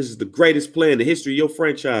 fam. This is the greatest player in the history of your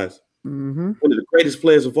franchise. Mm-hmm. One of the greatest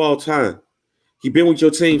players of all time. He been with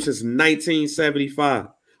your team since 1975.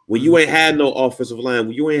 When you ain't had no offensive line,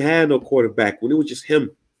 when you ain't had no quarterback, when it was just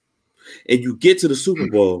him. And you get to the Super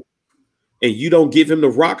Bowl and you don't give him the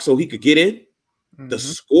rock so he could get in, the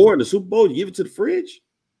score in the Super Bowl, you give it to the fridge?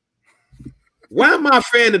 Why am I a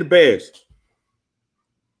fan of the Bears?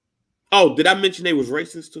 Oh, did I mention they was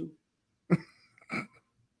racist too?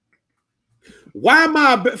 Why am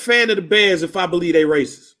I a fan of the Bears if I believe they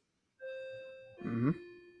racist? Mm-hmm.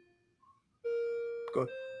 Go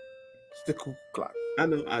ahead. It's the clock. I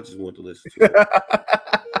know. I just want to listen to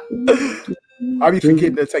it. I'll be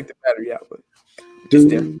forgetting to take the battery out, but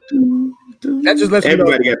that just lets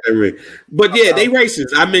everybody got that ring. But yeah, they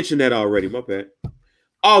racist. I mentioned that already. My bad.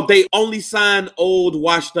 Oh, they only sign old,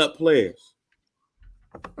 washed-up players.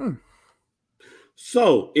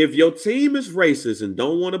 So if your team is racist and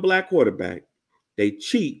don't want a black quarterback, they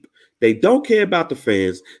cheap. They don't care about the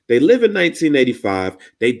fans. They live in 1985.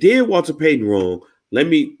 They did Walter Payton wrong. Let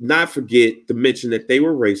me not forget to mention that they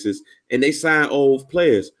were racist and they signed old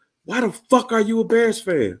players. Why the fuck are you a Bears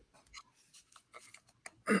fan?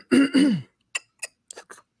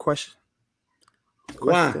 Question.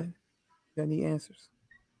 Why? Got any answers?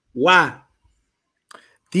 Why?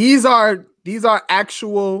 These are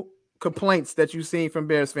actual complaints that you've seen from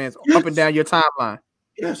Bears fans up and down your timeline.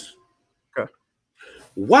 Yes. Okay.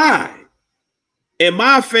 Why am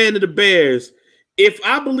I a fan of the Bears if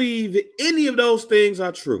I believe any of those things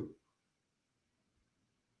are true?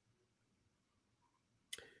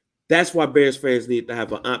 That's why Bears fans need to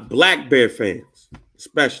have black Bear fans,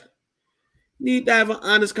 especially, need to have an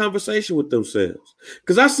honest conversation with themselves.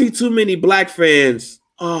 Because I see too many black fans.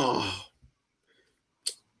 Oh,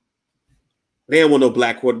 they don't want no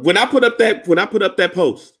black quarterback. When I put up that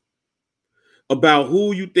post about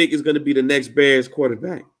who you think is going to be the next Bears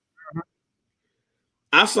quarterback,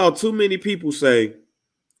 I saw too many people say,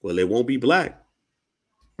 "Well, it won't be black."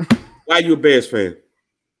 Why are you a Bears fan?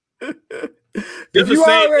 If you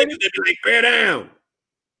already like, bear down.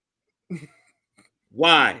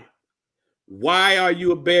 Why? Why are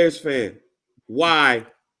you a Bears fan? Why?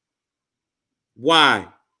 Why?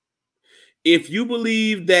 If you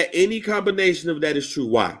believe that any combination of that is true,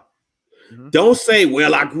 why? Mm-hmm. Don't say,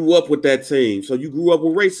 well, I grew up with that team. So you grew up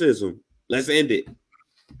with racism. Let's end it.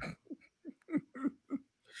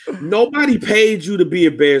 Nobody paid you to be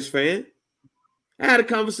a Bears fan. I had a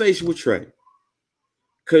conversation with Trey.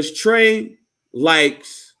 Because Trey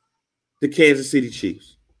likes the Kansas City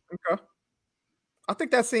Chiefs. Okay. I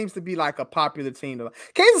think that seems to be like a popular team.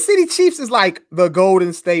 Kansas City Chiefs is like the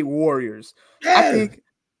Golden State Warriors. Yeah. I think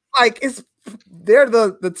like they're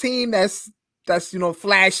the team that's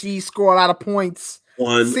flashy, score a lot of points.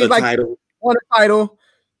 Won a title.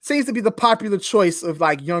 Seems to be the popular choice of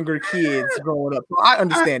like younger kids growing up. So I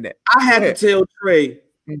understand that. I had to tell Trey,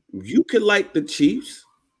 you could like the Chiefs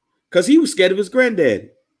because he was scared of his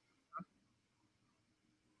granddaddy.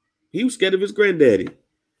 He was scared of his granddaddy.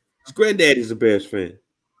 His granddaddy's a Bears fan.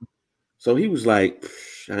 So he was like,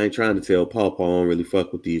 I ain't trying to tell Pawpaw I don't really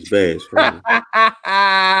fuck with these Bears fans.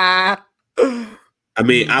 I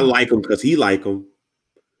mean, I like him because he like him,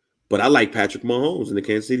 but I like Patrick Mahomes and the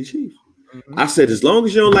Kansas City Chiefs. I said, as long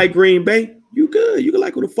as you don't like Green Bay, you good. You can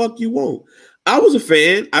like who the fuck you want. I was a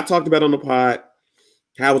fan. I talked about on the pod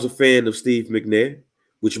how I was a fan of Steve McNair,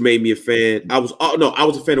 which made me a fan. I was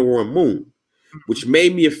a fan of Warren Moon, which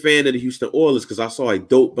made me a fan of the Houston Oilers because I saw a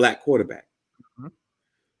dope black quarterback.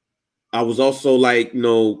 I was also like,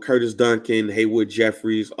 Curtis Duncan, Haywood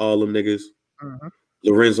Jeffries, all them niggas,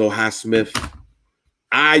 Lorenzo Highsmith.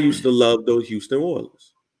 I used to love those Houston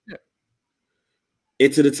Oilers. Yeah.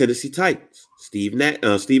 Into the Tennessee Titans, Steve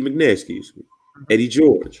McNair, excuse me, Eddie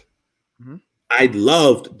George. I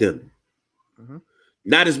loved them.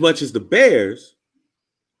 Not as much as the Bears,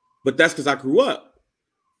 but that's because I grew up.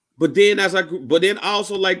 But then I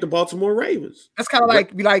also like the Baltimore Ravens. That's kind of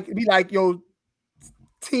like be like your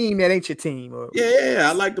team that ain't your team. Yeah,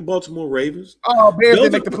 I like the Baltimore Ravens. Oh, Bears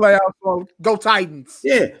didn't make the playoffs. So go Titans.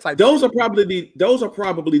 Yeah, those are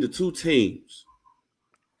probably the two teams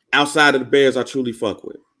outside of the Bears I truly fuck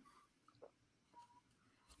with.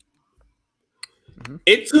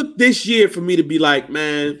 It took this year for me to be like,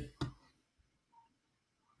 man,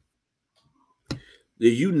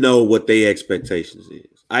 you know what their expectations is.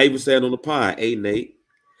 I even said on the pod, 8-8.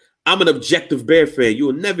 I'm an objective Bear fan. You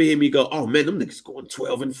will never hear me go, oh man, them niggas going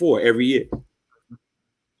 12-4 every year.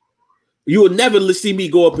 You will never see me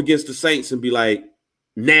go up against the Saints and be like,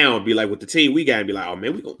 with the team we got and be like, oh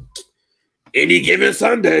man, we going any given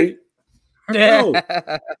Sunday. No.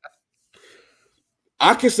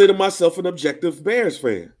 I consider myself an objective Bears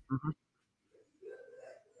fan.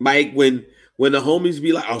 Like when the homies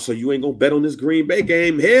be like, oh, so you ain't gonna bet on this Green Bay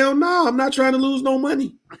game? Hell no, I'm not trying to lose no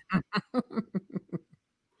money.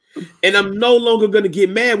 And I'm no longer gonna get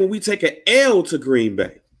mad when we take an L to Green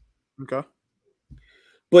Bay. Okay.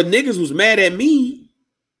 But niggas was mad at me.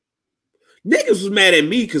 Niggas was mad at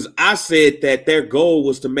me because I said that their goal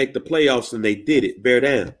was to make the playoffs and they did it. Bear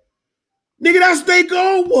down. Nigga, that's their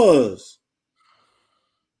goal was.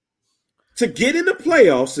 To get in the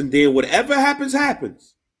playoffs and then whatever happens,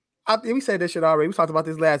 happens. We said this shit already. We talked about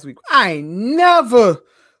this last week. I ain't never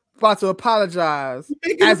about to apologize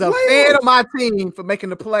as a fan of my team for making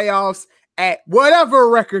the playoffs at whatever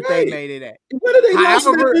record they made it at. Whether they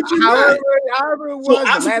however it was. So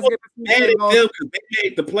I was mad at them because they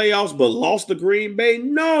made the playoffs but lost to Green Bay.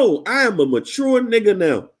 No, I am a mature nigga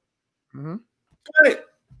now. But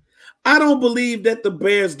I don't believe that the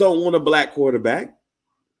Bears don't want a black quarterback.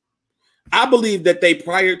 I believe that they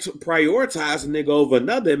prioritized a nigga over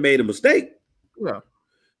another and made a mistake. Yeah.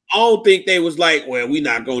 I don't think they was like, well, we're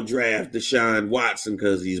not going to draft Deshaun Watson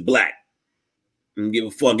because he's black. And give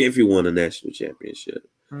a fuck if he won a national championship.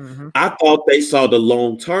 I thought they saw the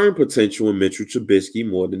long-term potential in Mitchell Trubisky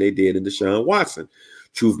more than they did in Deshaun Watson.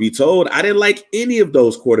 Truth be told, I didn't like any of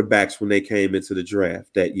those quarterbacks when they came into the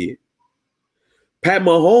draft that year. Pat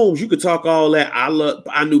Mahomes, you could talk all that. I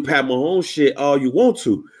knew Pat Mahomes shit all you want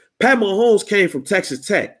to. Pat Mahomes came from Texas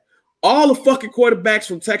Tech. All the fucking quarterbacks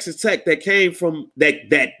from Texas Tech that came from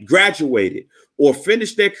that graduated or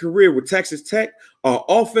finished their career with Texas Tech are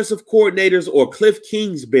offensive coordinators or Cliff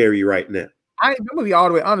Kingsbury right now. I'm gonna be all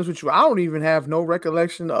the way honest with you. I don't even have no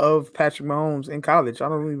recollection of Patrick Mahomes in college. I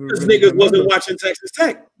don't even. This niggas wasn't watching Texas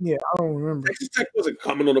Tech. Yeah, I don't remember. Texas Tech wasn't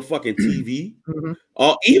coming on the fucking TV.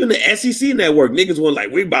 Or even the SEC network. Niggas were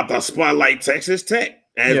like, we about to spotlight Texas Tech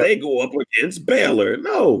as they go up against Baylor.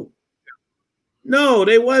 No,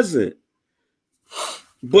 they wasn't.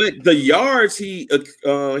 But the yards he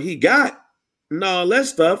got and all that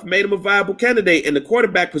stuff made him a viable candidate. And the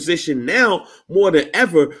quarterback position now, more than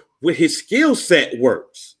ever, with his skill set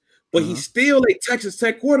works. But he's still a Texas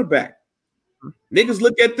Tech quarterback. Niggas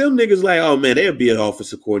look at them niggas like, oh man, they'll be an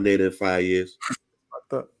offensive coordinator in 5 years.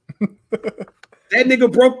 That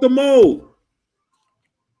nigga broke the mold.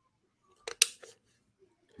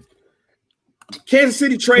 Kansas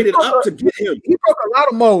City traded up to get him. He broke a lot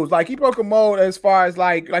of molds. Like he broke a mold as far as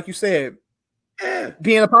like you said,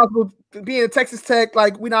 being a Texas Tech.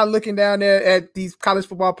 Like we're not looking down there at these college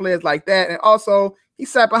football players like that. And also he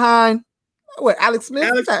sat behind Alex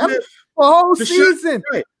Smith for a whole season.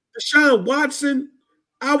 Right. Deshaun Watson,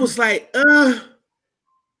 I was like, but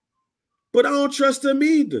I don't trust him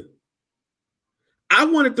either. I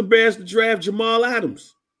wanted the Bears to draft Jamal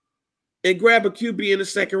Adams and grab a QB in the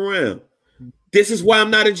second round. This is why I'm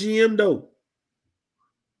not a GM, though.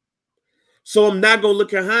 So I'm not going to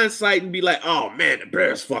look at hindsight and be like, oh, man, the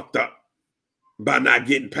Bears fucked up by not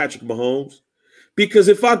getting Patrick Mahomes. Because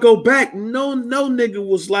if I go back, no nigga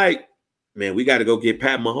was like, man, we got to go get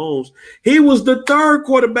Pat Mahomes. He was the third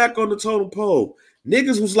quarterback on the totem pole.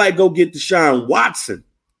 Niggas was like, go get Deshaun Watson.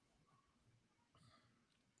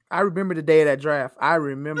 I remember the day of that draft. I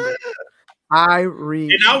remember. And I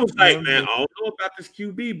was like, man, I don't know about this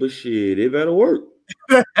QB, but shit, it better work.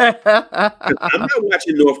 I'm not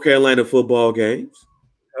watching North Carolina football games.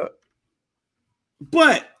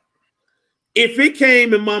 But if it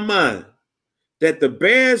came in my mind that the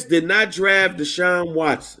Bears did not draft Deshaun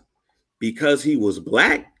Watson because he was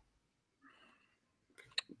black,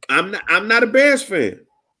 I'm not a Bears fan.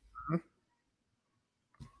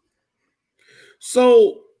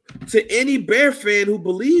 So to any Bear fan who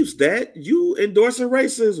believes that, you endorsing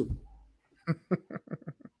racism.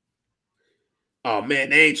 Oh man,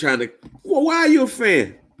 they ain't trying to. Well, why are you a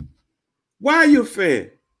fan? Why are you a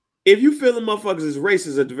fan? If you feel the motherfuckers is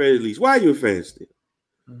racist at the very least, why are you a fan still?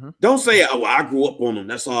 Don't say, oh, I grew up on them.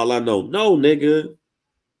 That's all I know. No, nigga.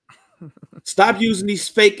 Stop using these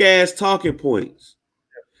fake ass talking points.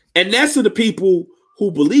 And that's to the people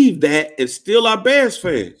who believe that and still are Bears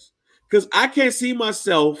fans. Because I can't see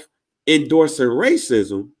myself endorsing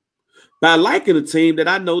racism by liking a team that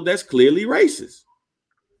I know that's clearly racist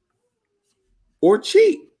or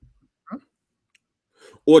cheap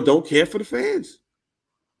or don't care for the fans.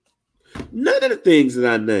 None of the things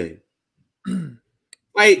that I name.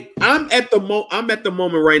 Like I'm at the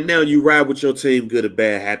moment right now. You ride with your team, good or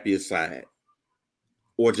bad, happy or sad,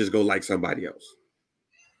 or just go like somebody else.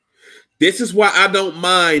 This is why I don't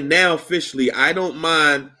mind now. Officially, I don't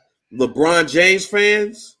mind LeBron James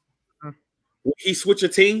fans. When he switch a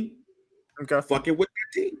team, fucking with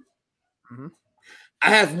that team. I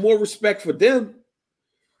have more respect for them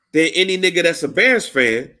than any nigga that's a Bears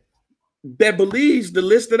fan that believes the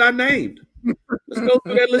list that I named. Let's go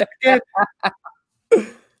through that list again.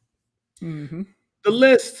 The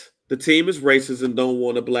list. The team is racist and don't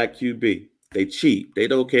want a black QB. They cheap. They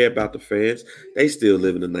don't care about the fans. They still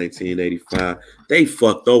live in 1985. They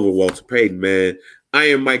fucked over Walter Payton, man.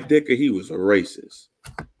 Iron Mike Dicker, he was a racist.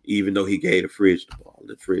 Even though he gave the Fridge the ball.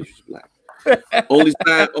 The Fridge was black. Only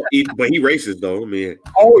sign, but he racist though. I mean,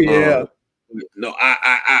 oh yeah. No,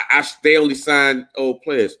 they only signed old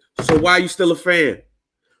players. So why are you still a fan?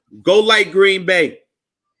 Go like Green Bay.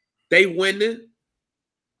 They winning.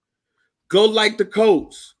 Go like the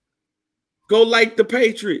Colts. Go like the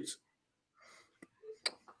Patriots.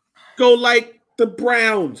 Go like the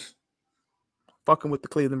Browns. Fucking with the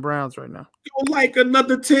Cleveland Browns right now. Go like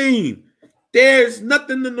another team. There's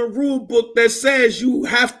nothing in the rule book that says you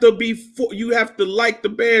have to like the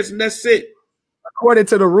Bears and that's it. According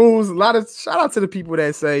to the rules, a lot of shout out to the people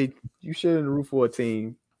that say you shouldn't root for a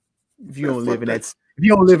team if you don't live in that. If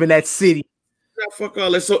you don't live in that city. Now, fuck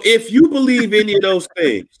all that. So if you believe any of those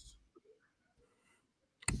things,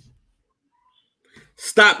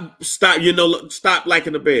 stop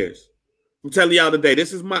liking the Bears. I'm telling y'all today.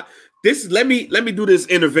 Let me do this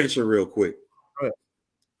intervention real quick.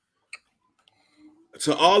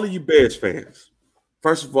 To all of you Bears fans,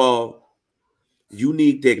 first of all, you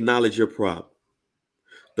need to acknowledge your problem.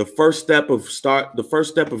 The first step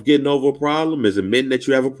of getting over a problem is admitting that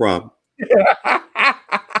you have a problem.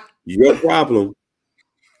 Your problem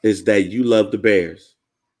is that you love the Bears.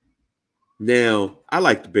 Now, I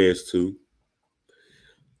like the Bears too.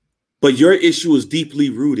 But your issue is deeply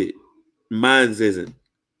rooted. Mine's isn't.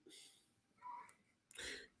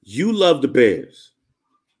 You love the Bears,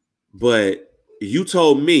 but you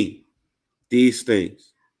told me these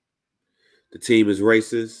things. The team is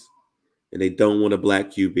racist and they don't want a black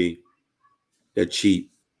QB. They're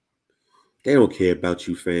cheap. They don't care about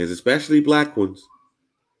you fans, especially black ones.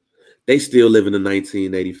 They still live in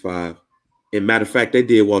 1985. And matter of fact, they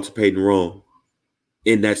did Walter Payton wrong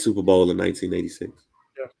in that Super Bowl in 1986.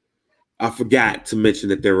 Yeah. I forgot to mention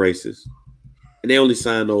that they're racist. And they only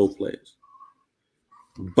signed old players.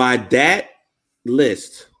 By that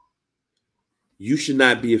list, you should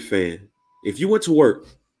not be a fan. If you went to work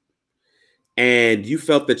and you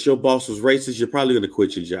felt that your boss was racist, you're probably going to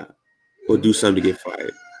quit your job or do something to get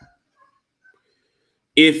fired.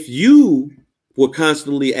 If you were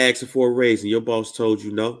constantly asking for a raise and your boss told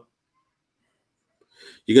you no,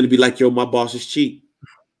 you're going to be like, yo, my boss is cheap.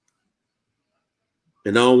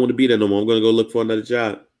 And I don't want to be there no more. I'm going to go look for another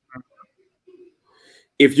job.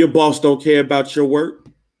 If your boss don't care about your work,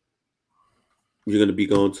 you're going to be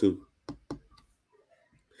gone too.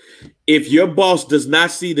 If your boss does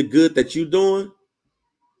not see the good that you're doing,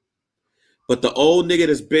 but the old nigga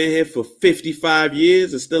that's been here for 55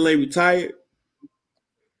 years and still ain't retired,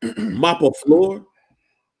 mop a floor,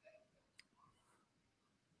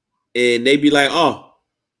 and they be like, oh,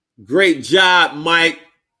 great job, Mike.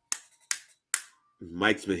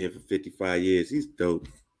 Mike's been here for 55 years. He's dope.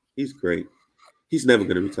 He's great. He's never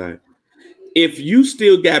going to retire. If you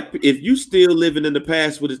still living in the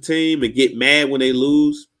past with a team and get mad when they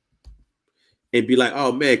lose and be like,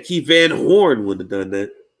 oh man, Keith Van Horn would have done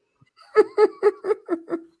that.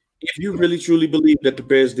 If you really truly believe that the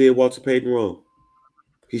Bears did Walter Payton wrong,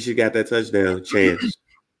 he should got that touchdown chance.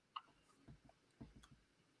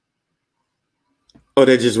 Oh,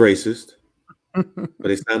 they're just racist. But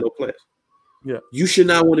they signed no players. Yeah. You should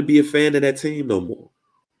not want to be a fan of that team no more.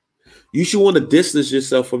 You should want to distance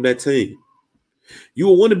yourself from that team. You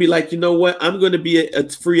will want to be like, you know what? I'm going to be a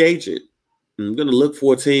free agent. I'm going to look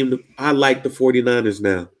for a team. I like the 49ers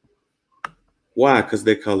now. Why? Because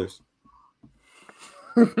they're colors.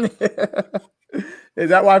 Is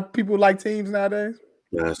that why people like teams nowadays?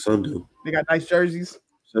 Nah, some do. They got nice jerseys.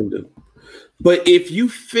 Some do. But if you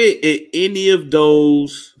fit in any of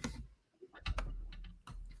those,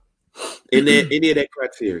 any of that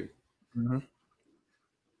criteria,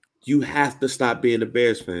 you have to stop being a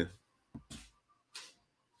Bears fan.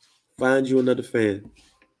 Find you another fan.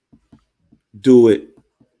 Do it.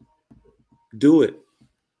 Do it.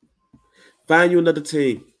 Find you another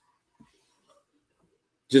team.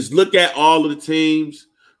 Just look at all of the teams.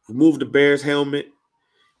 Remove the Bears helmet.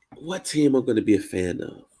 What team am I going to be a fan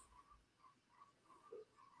of?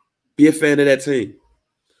 Be a fan of that team.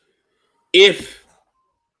 If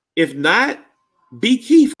not, be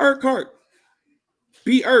Keith Urquhart.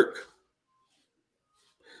 Be Urk.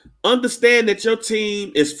 Understand that your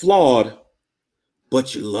team is flawed,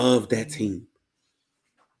 but you love that team.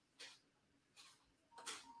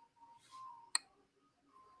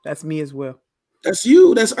 That's me as well. That's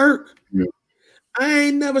you. That's Urk. Yeah. I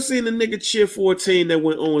ain't never seen a nigga cheer for a team that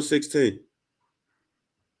went 0-16.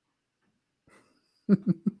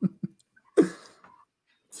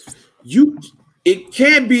 It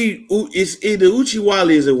can't be. It's either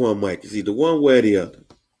Uchiwali is it one, Mike. It's either one way or the other.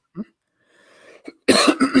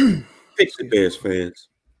 Fix it, Bears fans.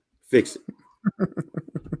 Fix it.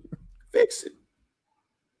 Fix it.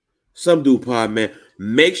 Some do pod, man.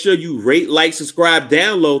 Make sure you rate, like, subscribe,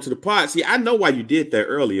 download to the pod. See, I know why you did that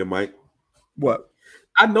earlier, Mike. What?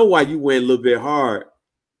 I know why you went a little bit hard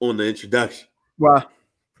on the introduction. Why?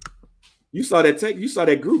 You saw that you saw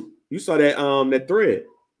that group. You saw that thread.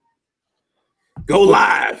 Go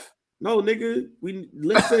live. No, nigga. We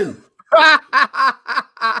listen.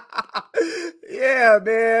 Yeah,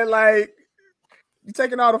 man. Like, you're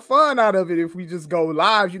taking all the fun out of it. If we just go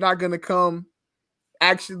live, you're not gonna come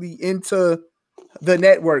actually into the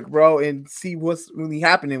network, bro, and see what's really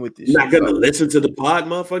happening with this. You're not gonna listen to the pod,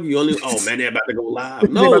 motherfucker. You only man, they're about to go live.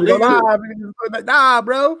 No, go live. Nah,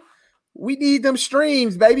 bro. We need them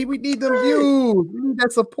streams, baby. We need them views. We need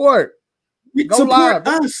that support. Go support live.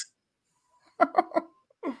 Us.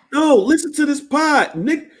 No, listen to this pod.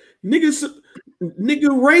 Nigga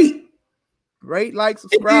rate, like,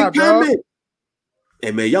 subscribe, bro.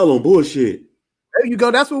 Hey man, y'all on bullshit. There you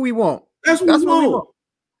go. That's what we want. That's what we want.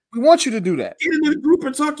 We want you to do that. Get into the group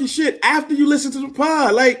and talk your shit after you listen to the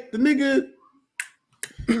pod. Like the nigga,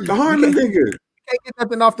 the Harmon nigga. Can't get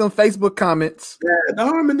nothing off them Facebook comments. Yeah, the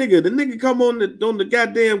Harmon nigga. The nigga come on the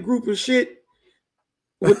goddamn group and shit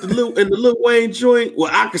with the Lil Wayne joint.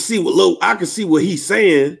 Well, I can see what he's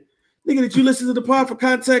saying. Nigga, did you listen to the pod for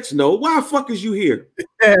context? No. Why the fuck is you here?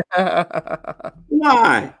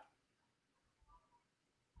 Why?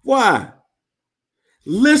 Why?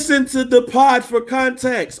 Listen to the pod for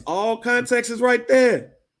context. All context is right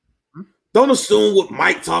there. Don't assume what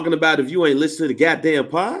Mike talking about if you ain't listening to the goddamn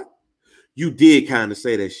pod. You did kind of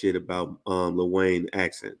say that shit about Lil Wayne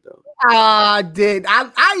accent though. I did.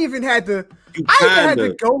 I even had to.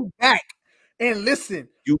 Go back and listen.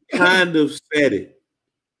 You kind of said it.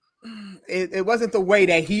 It wasn't the way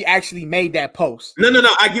that he actually made that post. No.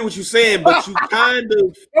 I get what you're saying, but you kind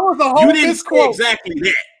of. It was a whole misquote. Exactly that.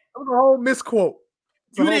 It was a whole misquote.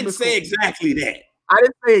 You didn't say exactly that. I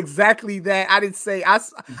didn't say exactly that. I didn't say I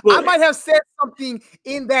might have said something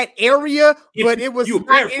in that area, but it was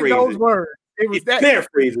not in those words. It was that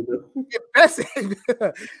paraphrasing.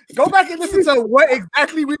 Go back and listen to what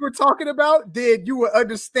exactly we were talking about. Then you would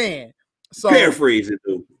understand. So paraphrasing,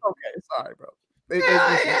 dude. Okay, sorry, bro.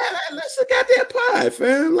 Listen, goddamn pod,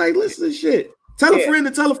 fam. Like, listen to shit. Tell a friend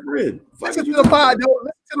to tell a friend. Listen to the pod.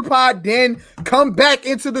 Listen to the pod. Then come back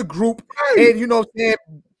into the group, and you know what I'm saying.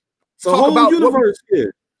 So whole about universe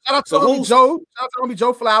here. Shout out to homie Joe. Shout out to homie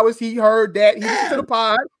Joe Flowers. He heard that. He listened to the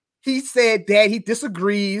pod. He said that he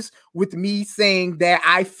disagrees with me saying that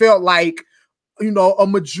I felt like, a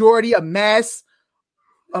majority, a mass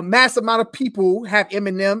amount of people have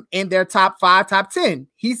Eminem in their top 5, top 10.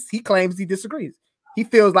 He claims he disagrees. He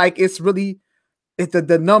feels like it's really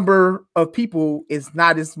the number of people is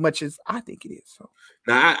not as much as I think it is. So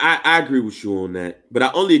now I agree with you on that, but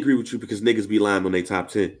I only agree with you because niggas be lying on their top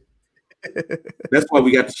 10. That's why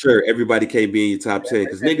we got the shirt. Everybody can't be in your top 10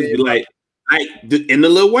 because niggas be like in the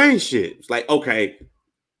Lil Wayne shit. It's like, okay,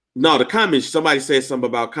 no, the comments. Somebody said something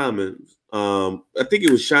about comments. I think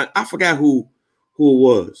it was Sean. I forgot who it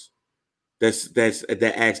was.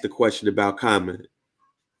 That asked the question about comment.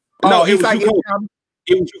 No, it was like you, Kobe.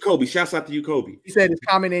 It was you, Kobe. Shouts out to you, Kobe. He said it's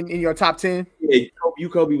comment in your top 10. Yeah, you,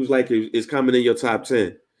 Kobe was like it's comment in your top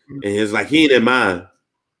 10, and it's like he ain't in mine.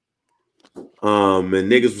 And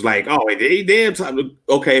niggas was like, oh, they damn top.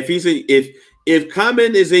 Okay, if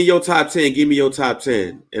comment is in your top 10, give me your top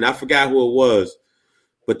 10. And I forgot who it was,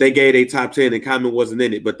 but they gave their top 10 and comment wasn't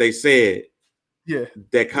in it. But they said,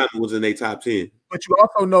 that comment was in their top 10. But you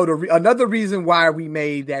also know another reason why we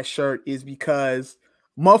made that shirt is because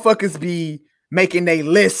motherfuckers be making their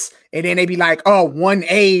lists and then they be like, oh,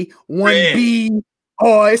 1A, 1B.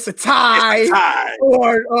 Or it's a tie,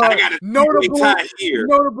 or notable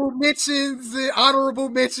mentions, and honorable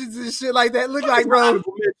mentions, and shit like that. Look like, bro,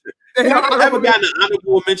 you ever gotten an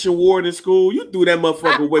honorable mention award in school? You threw that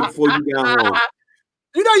motherfucker away before you got home.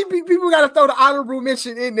 You know, people got to throw the honorable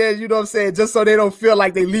mention in there. You know what I'm saying? Just so they don't feel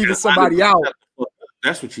like they leaving somebody out.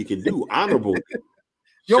 That's what you can do. Honorable.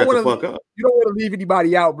 You don't want to leave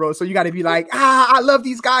anybody out, bro. So you got to be like, I love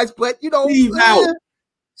these guys, but you know, leave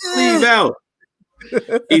out.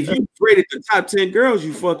 If you rated the top 10 girls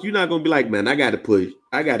you fuck, you're not gonna be like, man, I gotta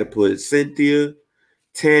put Cynthia,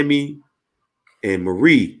 Tammy, and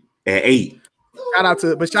Marie at 8. Shout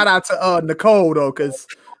out to Nicole though, because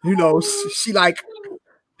you know she like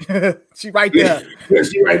she right there.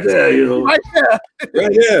 She right there, you know. Right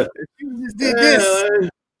there. She just did this.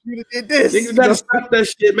 You did this. Niggas gotta stop that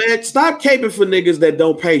shit, man. Stop caping for niggas that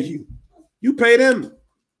don't pay you. You pay them.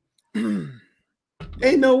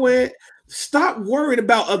 Ain't no way. Stop worrying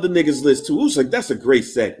about other niggas' lists too. It was like that's a great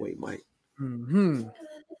segue, Mike. Mm-hmm.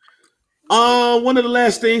 One of the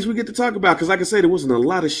last things we get to talk about, because like I said, there wasn't a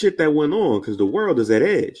lot of shit that went on because the world is at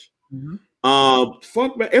edge. Mm-hmm.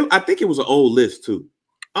 I think it was an old list too.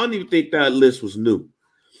 I don't even think that list was new,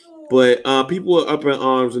 but people were up in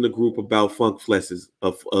arms in the group about Funkflex's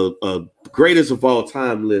greatest of all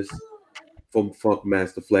time list from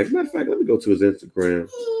Funkmaster Flex. Matter of fact, let me go to his Instagram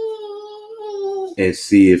and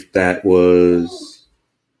see if that was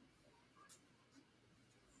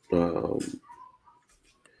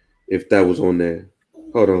on there.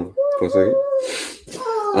 Hold on for a second.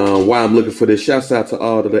 While I'm looking for this, shouts out to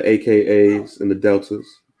all of the AKAs and the Deltas.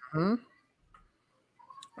 Mm-hmm.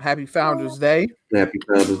 Happy Founders Day. Happy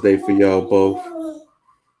Founders Day for y'all both.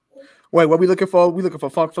 Wait, what we looking for? We looking for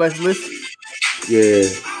Funk Flex list? Yeah.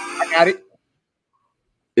 I got it.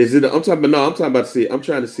 Is it? I'm trying to see. I'm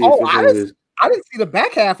trying to see if it's on his. I didn't see the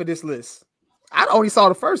back half of this list. I only saw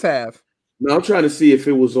the first half. No, I'm trying to see if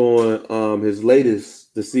it was on his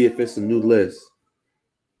latest to see if it's a new list.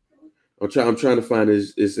 I'm trying to find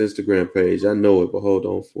his Instagram page. I know it, but hold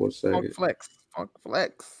on for a second. Funk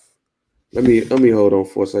Flex. Let me hold on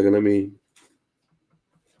for a second. Let me.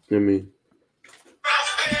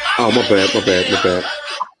 Oh, my bad. Nope.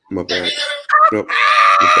 My bad.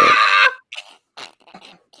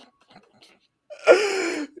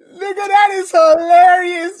 Nigga, that is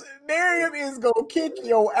hilarious. Miriam is gonna kick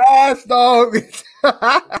your ass, dog.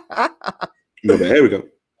 No, but here we go.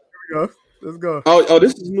 Let's go. Oh,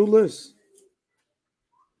 this is a new list.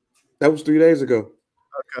 That was 3 days ago.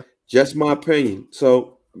 Okay. Just my opinion.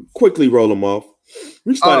 So quickly roll them off.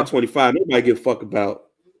 We started 25. Nobody give a fuck about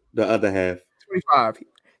the other half. 25.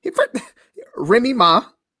 Remy Ma.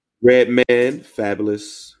 Redman,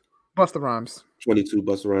 Fabulous. Busta Rhymes. 22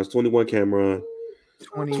 Busta Rhymes. 21 Cameron.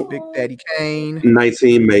 20 Big Daddy Kane.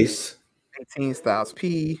 19 Mace. 18 Styles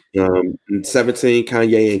P. 17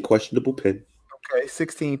 Kanye and Questionable Pen. Okay.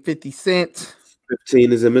 16 50 Cent.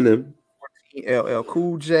 15 is Eminem. 14 LL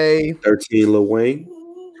Cool J. 13 Lil Wayne.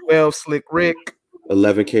 12 Slick Rick.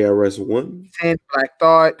 11 KRS-One. 10 Black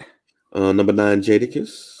Thought. Number 9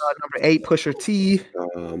 Jadakiss. Number 8 Pusha T.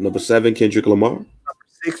 Number 7 Kendrick Lamar. Number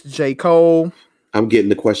 6 J. Cole. I'm getting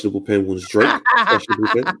the Questionable Pen ones Drake. Questionable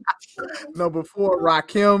Pen. Number 4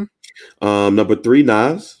 Rakim. Number 3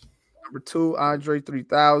 Nas. Number 2 Andre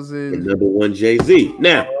 3000. And number 1 Jay-Z.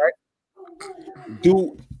 Now,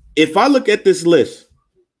 if I look at this list,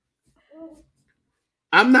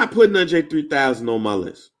 I'm not putting Andre 3000 on my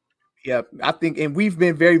list. Yeah, I think, and we've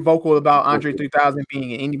been very vocal about Andre 3000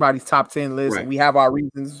 being in anybody's top 10 list. Right. We have our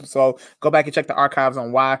reasons, so go back and check the archives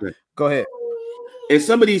on why. Right. Go ahead. And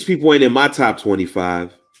some of these people ain't in my top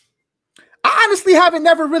 25. I honestly haven't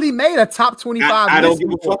never really made a top 25. I don't give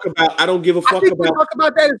a fuck about. I don't give a fuck about. We talk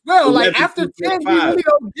about that as well. Like after 10, we really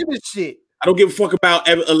don't give a shit. I don't give a fuck about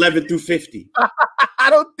 11 through 50. I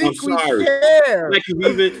don't think we care. Like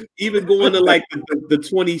even going to like the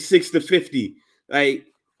 26 to 50, like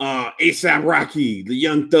ASAP Rocky, the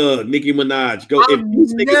Young Thug, Nicki Minaj. Go if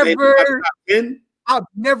these niggas ain't top 10, I'm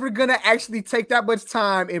never gonna actually take that much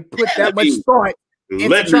time and put that much thought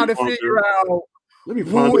into trying to figure out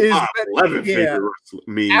who is better. Yeah.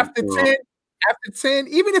 After 10,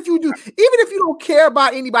 even if you don't care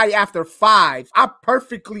about anybody after 5, I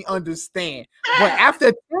perfectly understand. But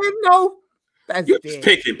after 10, no, that's you're just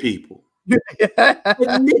picking people. The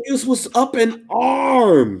niggas was up in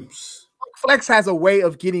arms. Flex has a way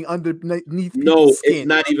of getting underneath. No, it's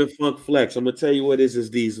not even Funk Flex. I'm gonna tell you what is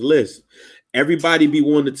these lists. Everybody be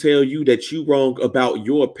wanting to tell you that you wrong about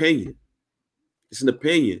your opinion. It's an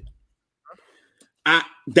opinion.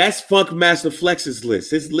 That's Funkmaster Flex's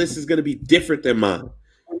list. His list is gonna be different than mine.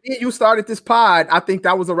 When you started this pod, I think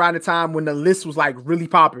that was around the time when the list was like really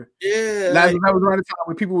popular. Yeah, that was around the time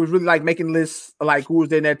when people was really like making lists, like who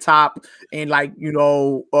was in their top and like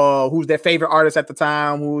who's their favorite artist at the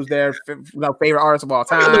time, who's their favorite artist of all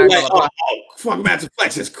time. Like, Funkmaster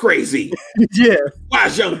Flex is crazy. Yeah, why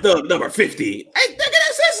is Young Thug number 50? Hey, nigga,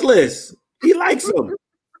 that's his list. He likes him.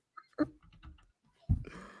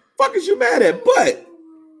 Fuck is you mad at? But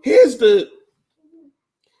here's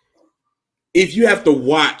if you have to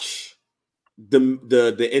watch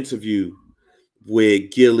the interview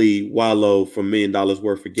with Gilly Wallow from $1 Million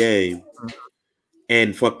Worth of Game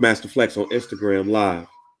and Funkmaster Flex on Instagram Live,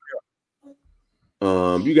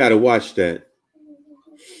 you got to watch that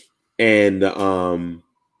and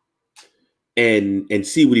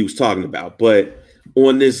see what he was talking about. But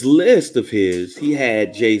on this list of his, he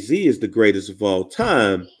had Jay-Z as the greatest of all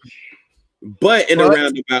time, but in a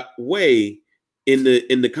roundabout way. In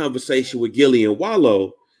the conversation with Gilly and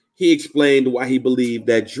Wallow, he explained why he believed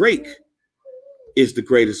that Drake is the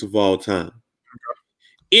greatest of all time. Okay.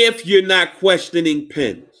 If you're not questioning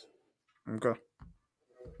pens. Okay.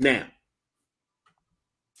 Now,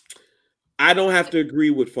 I don't have to agree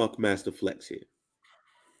with Funkmaster Flex here.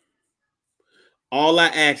 All I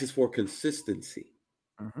ask is for consistency.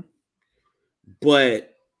 Mm-hmm.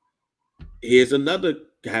 But here's another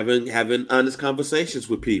having honest conversations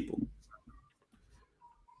with people.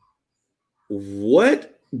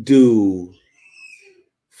 What do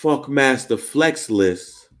Funkmaster Flex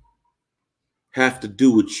lists have to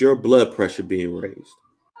do with your blood pressure being raised?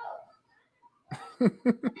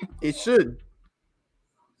 It should.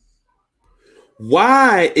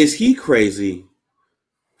 Why is he crazy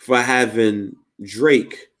for having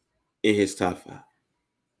Drake in his top 5?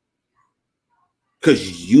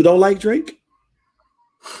 Because you don't like Drake?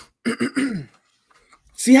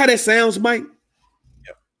 See how that sounds, Mike?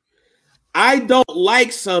 I don't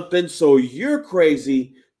like something, so you're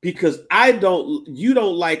crazy because you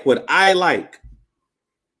don't like what I like.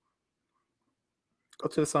 Go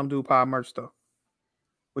to the Some Dude Pod merch though.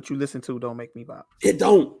 What you listen to don't make me vibe. It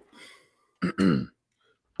don't.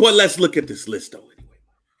 But let's look at this list though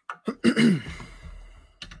anyway.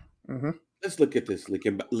 Mm-hmm. Let's look at this.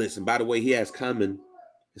 Listen, by the way, he has Common.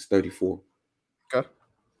 It's 34. Okay.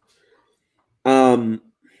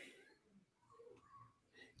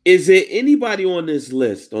 Is there anybody on this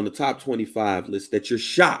list, on the top 25 list, that you're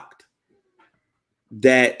shocked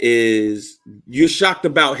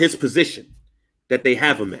about his position that they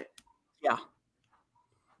have him at? Yeah.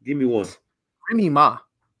 Give me one. Remy Ma.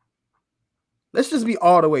 Let's just be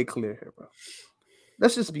all the way clear here, bro.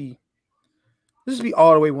 Let's just be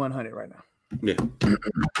all the way 100 right now. Yeah.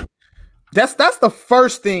 That's the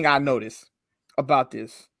first thing I noticed about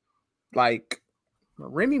this. Like,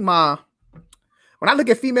 Remy Ma. When I look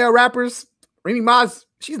at female rappers, Remy Ma's,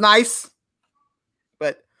 she's nice.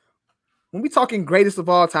 But when we talking greatest of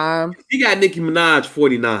all time, you got Nicki Minaj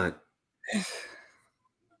 49.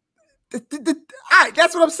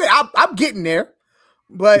 That's what I'm saying. I'm getting there,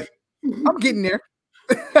 but I'm getting there.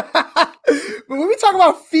 But when we talk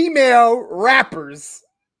about female rappers,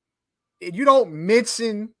 and you don't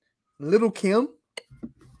mention Little Kim,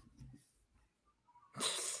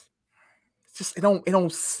 it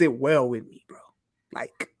don't sit well with me, bro.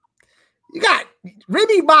 Like, you got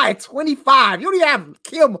Remy Ma at 25. You don't even have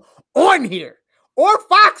Kim on here or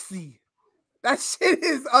Foxy. That shit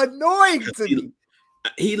is annoying to me.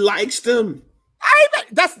 He likes them.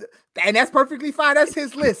 That's perfectly fine. That's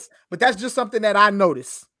his list. But that's just something that I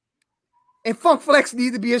noticed. And Funk Flex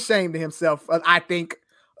needs to be ashamed of himself, I think,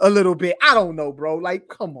 a little bit. I don't know, bro. Like,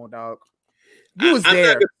 come on, dog. You was there. I'm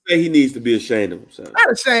not gonna say he needs to be ashamed of himself.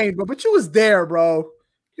 Not ashamed, but you was there, bro.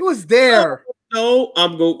 You was there. No,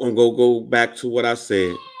 I'm gonna go back to what I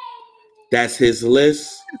said. That's his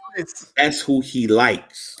list. That's who he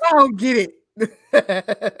likes. I don't get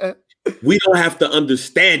it. We don't have to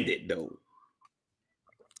understand it though.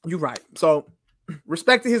 You're right. So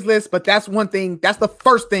respect to his list, but that's one thing. That's the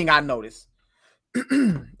first thing I noticed.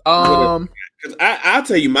 I'll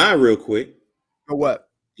tell you mine real quick. For what?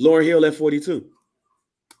 Lauryn Hill at 42.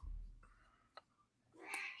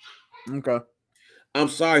 Okay. I'm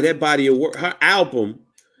sorry, that body of work, her album,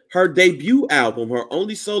 her debut album, her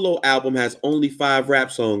only solo album has only 5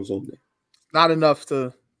 rap songs on there. Not enough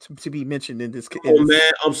to be mentioned in this case. Oh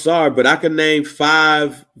man, I'm sorry, but I can name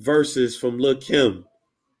 5 verses from Lil' Kim.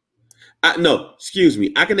 Excuse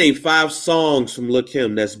me. I can name 5 songs from Lil'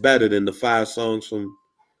 Kim that's better than the 5 songs from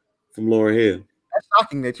Lauryn Hill. That's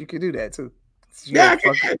shocking that you could do that too. Yeah, I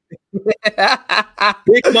can.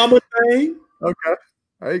 Big Mama thing. Okay,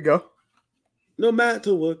 there you go. No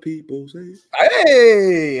matter what people say.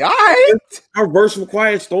 Hey, all right. Her verse from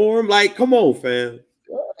Quiet Storm. Like, come on, fam.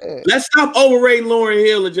 Let's stop overrating Lauryn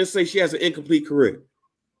Hill and just say she has an incomplete career.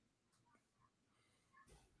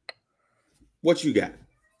 What you got?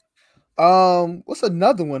 What's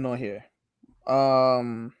another one on here?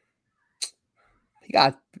 He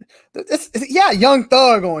got Young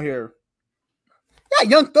Thug on here. Yeah,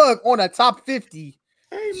 Young Thug on a top 50.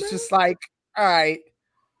 It's just like, all right.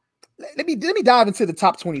 Let me dive into the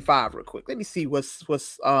top 25 real quick. Let me see what's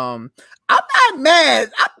I'm not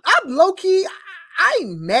mad. I'm low key. I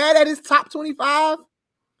ain't mad at his top 25.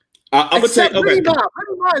 I'm gonna tell you, okay. Remy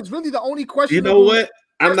Ma is really the only question. You know what?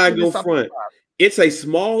 I'm not going front. It's a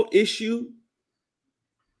small issue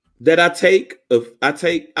that I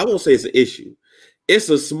won't say it's an issue. It's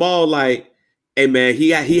a small, like, hey man, he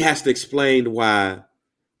has to explain why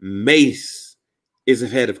Mace is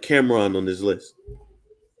ahead of Cameron on this list.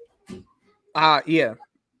 Yeah.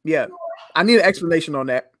 I need an explanation on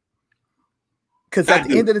that. Because at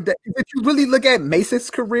the end of the day, if you really look at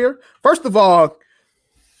Mace's career, first of all,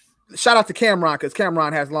 shout out to Cameron because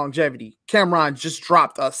Cameron has longevity. Cameron just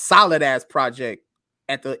dropped a solid ass project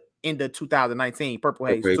at the end of 2019, Purple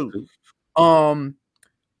Haze 2.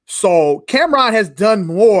 So Cameron has done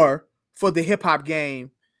more for the hip hop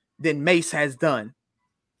game than Mace has done.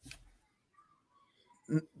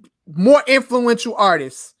 More influential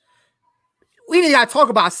artists. We didn't got to talk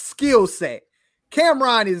about skill set.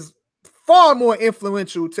 Cameron is far more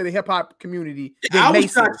influential to the hip hop community than I was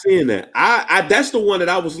Mason. not seeing that. I that's the one that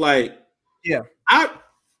I was like, yeah. I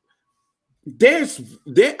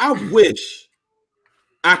wish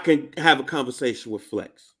I could have a conversation with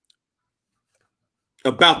Flex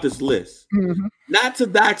about this list. Mm-hmm. Not to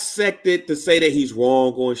dissect it, to say that he's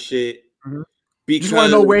wrong on shit. Mm-hmm. Because you want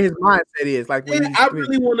to know where his mindset is. Like, I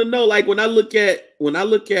really want to know. Like when I look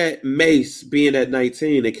at Mace being at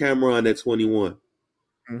 19 and Cameron at 21.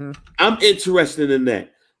 Mm-hmm. I'm interested in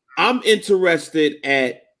that. I'm interested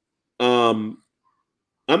at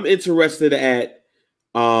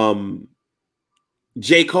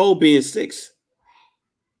J. Cole being 6.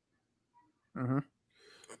 Mm-hmm.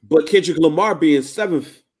 But Kendrick Lamar being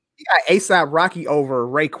 7th. You got ASAP Rocky over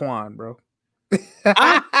Raekwon, bro.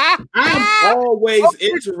 I'm always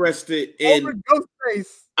interested in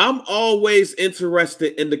I'm always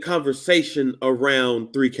interested in the conversation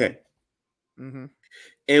around 3K. Mm-hmm.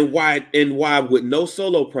 And why with no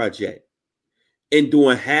solo project and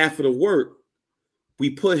doing half of the work,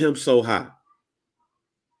 we put him so high.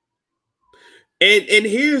 And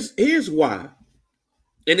here's why.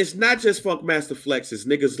 And it's not just Funkmaster Flex, it's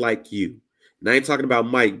niggas like you. And I ain't talking about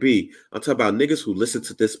Mike B. I'm talking about niggas who listen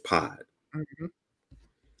to this pod. Mm-hmm.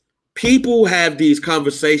 People have these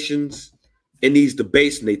conversations and these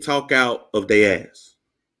debates and they talk out of their ass.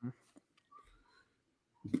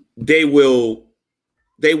 They will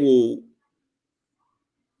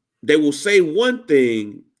say one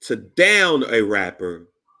thing to down a rapper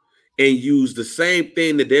and use the same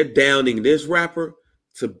thing that they're downing this rapper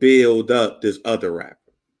to build up this other rapper.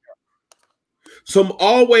 So I'm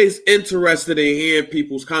always interested in hearing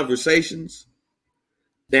people's conversations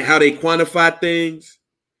and how they quantify things,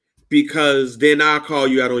 because then I'll call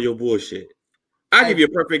you out on your bullshit. I'll give you a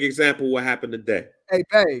perfect example of what happened today. Hey,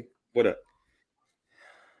 babe. What up?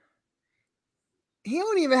 He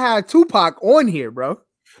don't even have Tupac on here, bro.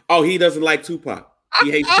 Oh, he doesn't like Tupac.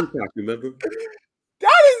 He hates Tupac, remember?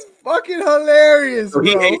 That is fucking hilarious, so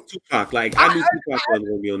bro. He hates Tupac. Like, I knew Tupac wasn't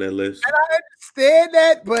going to be on that list. And I understand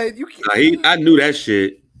that, but you can't. I knew that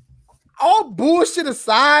shit. All bullshit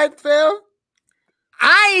aside, fam,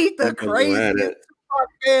 I ain't the craziest Tupac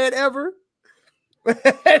fan ever. But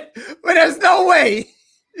there's no way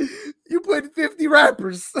you put 50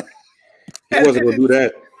 rappers. He wasn't going to do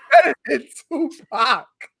that. Better than Tupac.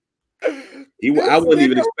 I wasn't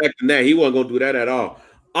even expecting that. He wasn't going to do that at all.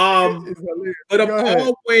 But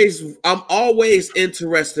I'm always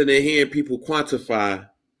interested in hearing people quantify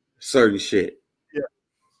certain shit. Yeah.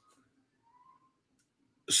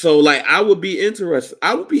 So like I would be interested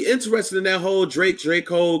in that whole Drake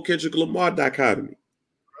Cole, Kendrick Lamar dichotomy.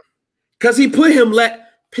 Cause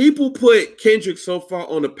people put Kendrick so far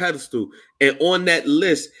on a pedestal, and on that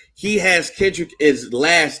list, he has Kendrick as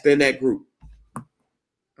last in that group.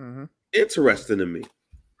 Mm-hmm. Interesting to me.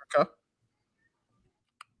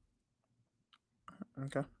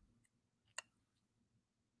 Okay.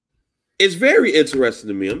 It's very interesting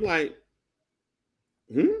to me. I'm like,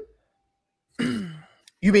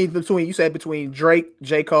 You mean between Drake,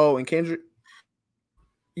 J. Cole, and Kendrick?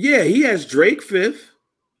 Yeah, he has Drake 5th,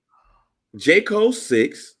 J. Cole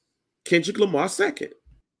 6th, Kendrick Lamar 2nd.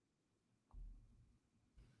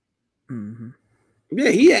 Mm-hmm. Yeah,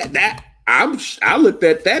 he had that. I looked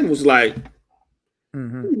at that and was like,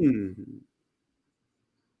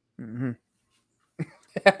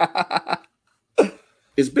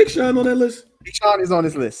 Is Big Sean on that list? Big Sean is on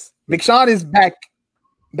this list. Big Sean is back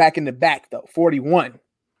in the back though, 41.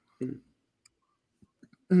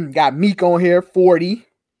 Got Meek on here, 40.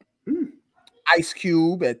 Ice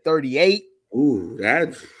Cube at 38. Ooh,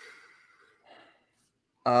 that's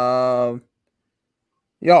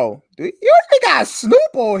yo, you got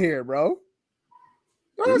Snoop on here, bro.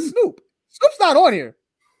 Snoop. Snoop's not on here.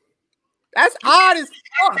 That's odd as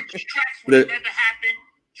fuck. Would never happen.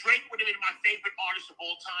 Drake would have been my favorite artist of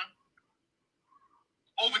all time.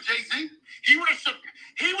 Over Jay-Z? He would have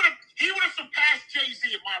surpassed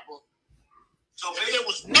Jay-Z in my book. So there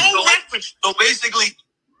was no reference. So basically,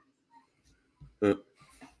 hold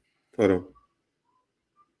on.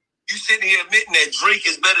 You sitting here admitting that Drake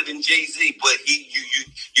is better than Jay-Z, but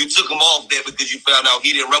you took him off there because you found out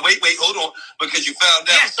he didn't run. Wait, hold on. Because you found out.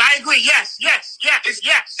 Yes, I agree. Yes.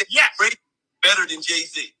 Drake better than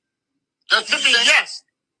Jay-Z. That's to me, yes.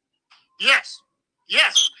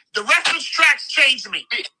 The reference tracks changed me.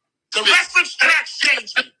 Let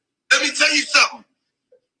me tell you something.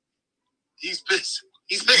 He's busy.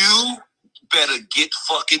 You better get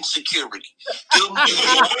fucking security. I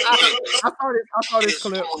saw this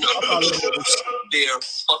clip. They're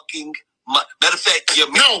fucking. Matter of fact,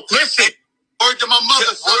 listen. Word to my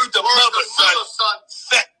mother, son.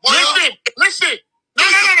 Listen. No.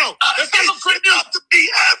 Let's have a good news. To be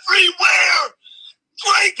everywhere.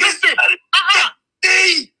 Drake, listen.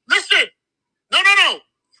 Listen. No.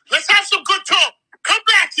 Let's have some good talk. Come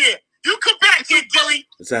back here. You come back here, Gilly.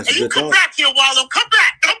 And you come back here, Wallow. Come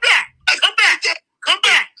back.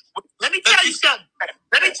 Let me tell you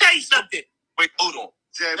something. Wait, hold on.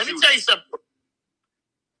 Let me tell you something.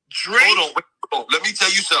 Drake. Hold on. Let me tell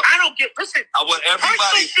you something. Listen. I want everybody.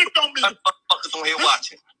 Personal shit don't mean. Motherfuckers on here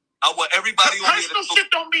watching. I want everybody on here. Personal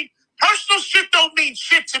shit don't mean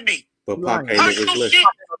shit to me. But personal shit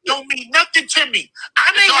don't mean nothing to me.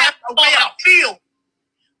 I may have the way I feel.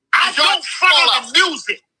 I don't front on the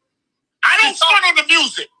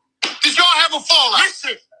music. Did y'all have a fallout?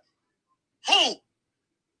 Listen. Who?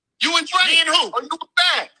 You and Drake? Me and who? Are you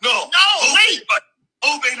bad? No, wait.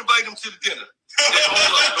 Hope ain't invite him to the dinner.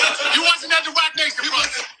 You wasn't at the Rock Nation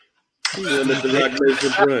brunch. He wasn't at the Rock Nation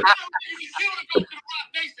brunch.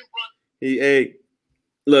 He ate.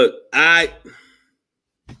 Look, I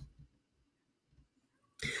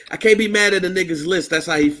can't be mad at the nigga's list. That's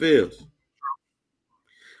how he feels.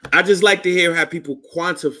 I just like to hear how people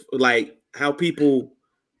how people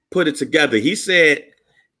put it together. He said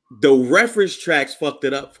the reference tracks fucked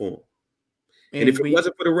it up for him. And if it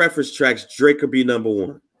wasn't for the reference tracks, Drake could be number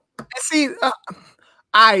one. See,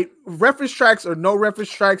 reference tracks or no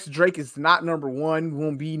reference tracks, Drake is not number one,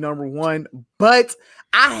 won't be number one. But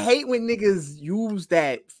I hate when niggas use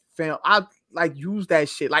that film. I use that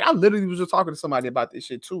shit. Like I literally was just talking to somebody about this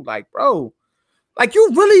shit too. Like, bro, like you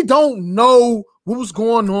really don't know what was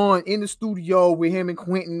going on in the studio with him and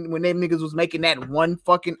Quentin when them niggas was making that one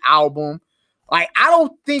fucking album. Like, I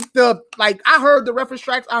don't think I heard the reference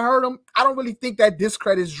tracks. I heard them. I don't really think that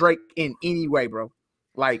discredits Drake in any way, bro.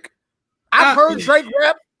 Like, I've heard Drake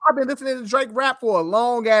rap. I've been listening to Drake rap for a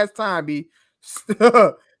long ass time, B.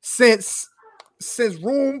 since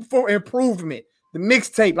Room for Improvement, the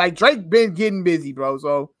mixtape. Like, Drake been getting busy, bro.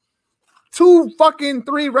 So 3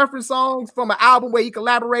 reference songs from an album where he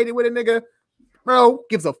collaborated with a nigga, bro,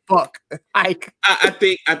 gives a fuck. Like, I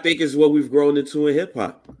think it's what we've grown into in hip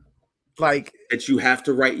hop. Like, that you have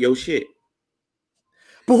to write your shit.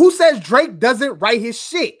 But who says Drake doesn't write his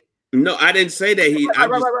shit? No, I didn't say that.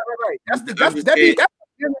 Right. That's a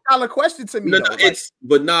 $1 question to me.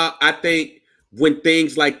 I think when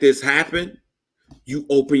things like this happen, you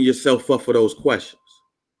open yourself up for those questions.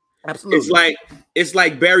 Absolutely. It's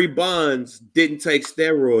like Barry Bonds didn't take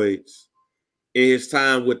steroids in his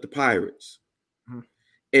time with the Pirates. Mm-hmm.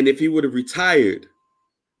 And if he would have retired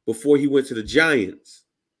before he went to the Giants,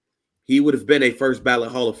 he would have been a first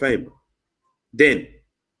ballot Hall of Famer. Then,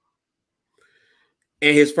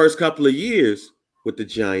 in his first couple of years with the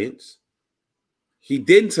Giants, he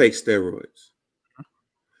didn't take steroids.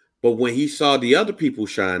 But when he saw the other people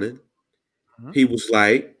shining, he was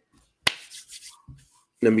like,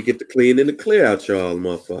 let me get the clean and the clear out, y'all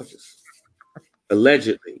motherfuckers.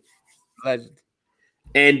 Allegedly.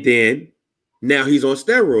 And then, now he's on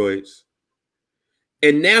steroids.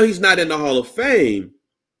 And now he's not in the Hall of Fame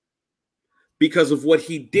because of what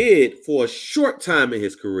he did for a short time in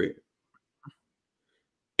his career.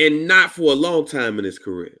 And not for a long time in his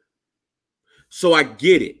career. So I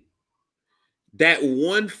get it. That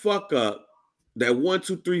one fuck up, that 1,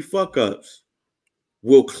 2, 3 fuck ups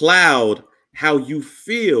will cloud how you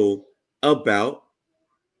feel about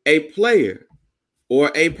a player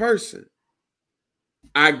or a person.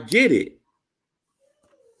 I get it.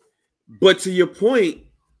 But to your point,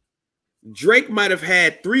 Drake might have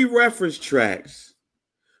had 3 reference tracks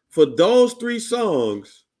for those 3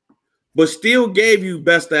 songs, but still gave you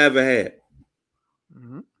best I ever had.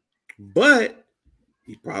 Mm-hmm. But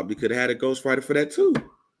he probably could have had a ghostwriter for that too.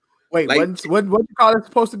 Wait, like, what you call it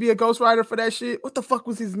supposed to be a ghostwriter for that shit? What the fuck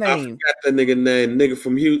was his name? I forgot that nigga name. Nigga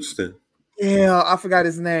from Houston. Yeah, I forgot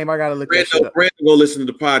his name. I gotta look that shit up. Brandon go listen to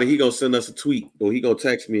the party. He gonna send us a tweet or he gonna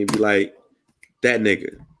text me and be like, that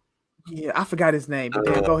nigga. Yeah, I forgot his name.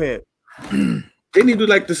 But go ahead. Didn't he do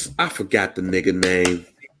like this? I forgot the nigga name.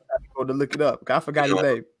 I go to look it up. I forgot his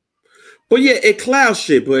name. But yeah, it clouds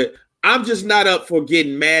shit. But I'm just not up for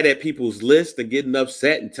getting mad at people's list and getting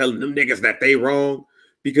upset and telling them niggas that they wrong.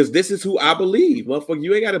 Because this is who I believe. Motherfucker,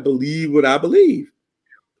 you ain't got to believe what I believe.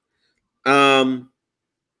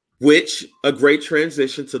 Which, a great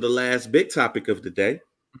transition to the last big topic of the day.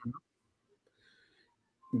 Mm-hmm.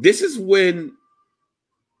 This is when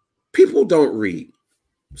people don't read.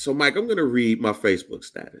 So, Mike, I'm going to read my Facebook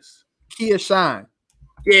status. Kia Shine.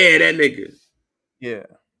 Yeah, that nigga. Yeah.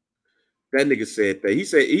 That nigga said that. He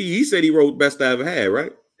said he wrote Best I Ever Had,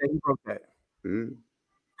 right? Yeah, he wrote that. Mm-hmm.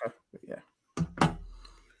 Yeah.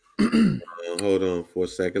 Hold on for a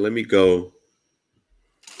second. Let me go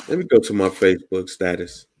to my Facebook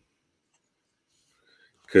status.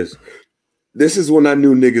 Because this is when I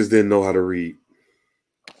knew niggas didn't know how to read.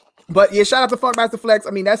 But yeah, shout out to Funkmaster Flex.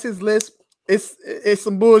 I mean, that's his list. It's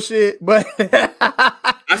some bullshit, but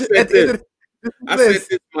I said this.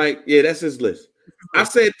 Mike. Yeah, that's his list. I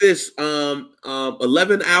said this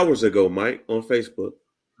 11 hours ago, Mike, on Facebook.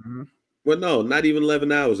 Mm-hmm. Well, no, not even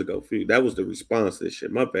 11 hours ago. That was the response to this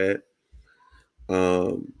shit. My bad.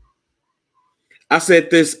 I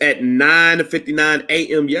said this at 9:59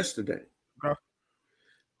 a.m. yesterday. Okay.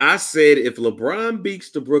 I said if LeBron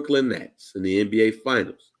beats the Brooklyn Nets in the NBA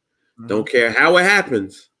Finals, don't care how it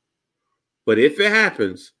happens, but if it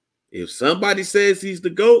happens, if somebody says he's the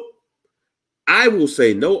GOAT, I will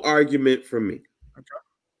say no argument from me. Okay.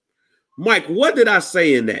 Mike, what did I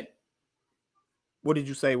say in that? What did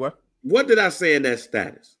you say? What did I say in that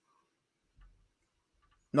status?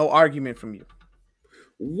 No argument from you.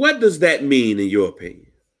 What does that mean in your opinion?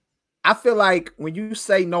 I feel like when you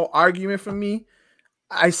say no argument from me,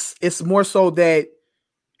 it's more so that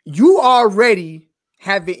you already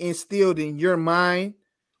have it instilled in your mind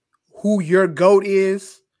who your GOAT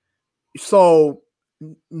is. So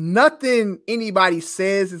nothing anybody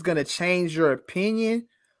says is going to change your opinion,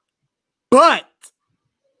 but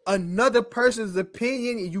another person's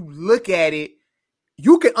opinion, and you look at it,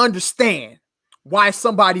 you can understand why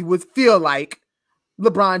somebody would feel like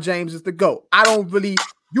LeBron James is the GOAT. I don't really,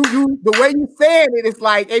 you the way you saying it, it's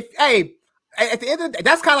like, hey, at the end of the day,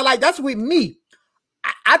 that's kind of like, that's with me.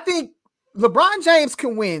 I think LeBron James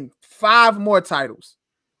can win 5 more titles.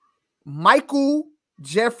 Michael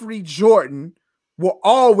Jeffrey Jordan will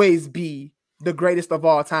always be the greatest of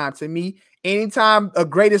all time to me. Anytime a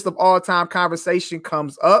greatest of all time conversation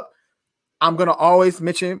comes up, I'm going to always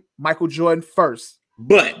mention Michael Jordan first.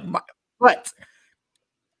 But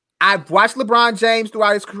I've watched LeBron James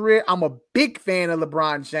throughout his career. I'm a big fan of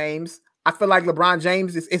LeBron James. I feel like LeBron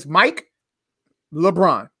James is Mike,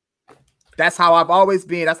 LeBron. That's how I've always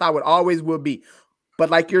been. That's how it always will be. But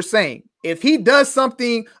like you're saying, if he does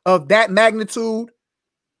something of that magnitude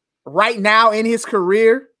right now in his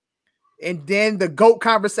career, and then the GOAT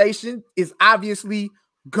conversation is obviously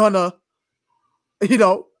gonna,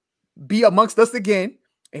 be amongst us again,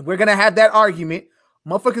 and we're gonna have that argument.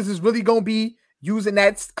 Motherfuckers is really gonna be using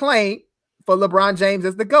that claim for LeBron James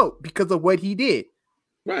as the GOAT because of what he did.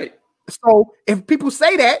 Right. So if people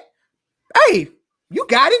say that, Hey, you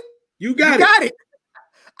got it. You got it.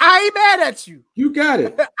 I ain't mad at you. You got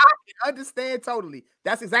it. I understand totally.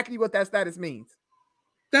 That's exactly what that status means.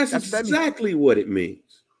 That's exactly what it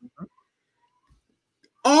means.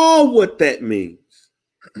 All what that means.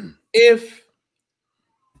 If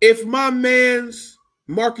my man's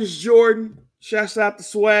Marcus Jordan, shouts out to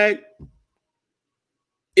Swag,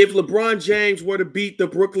 if LeBron James were to beat the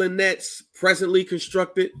Brooklyn Nets presently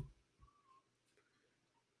constructed,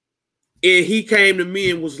 and he came to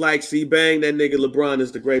me and was like, see, bang, that nigga LeBron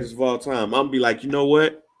is the greatest of all time, I'm going to be like, you know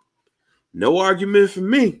what? No argument for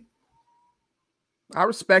me. I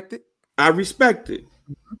respect it. I respect it.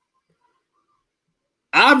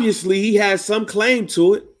 Obviously, he has some claim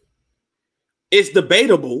to it. It's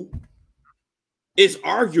debatable. It's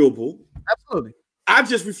arguable. Absolutely. I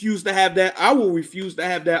just refuse to have that. I will refuse to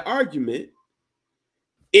have that argument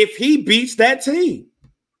if he beats that team.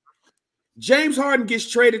 James Harden gets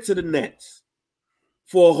traded to the Nets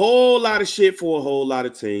for a whole lot of shit for a whole lot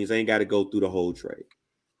of teams. Ain't got to go through the whole trade.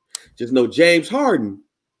 Just know James Harden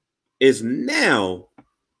is now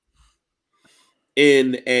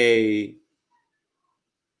in a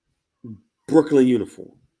Brooklyn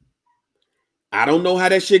uniform. I don't know how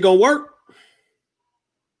that shit gonna work,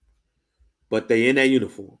 but they in that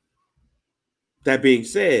uniform. That being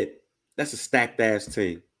said, that's a stacked ass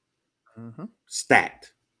team. Mm-hmm.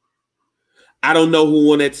 Stacked. I don't know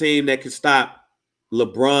who on that team that can stop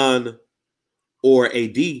LeBron or AD.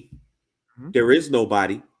 Mm-hmm. There is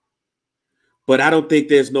nobody. But I don't think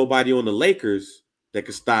there's nobody on the Lakers that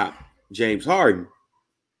can stop James Harden,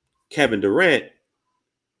 Kevin Durant,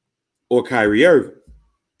 or Kyrie Irving.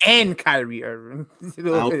 And Kyrie Irving. I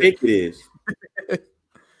don't think it is.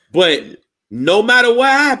 But no matter what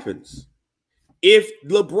happens, if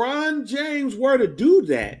LeBron James were to do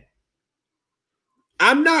that,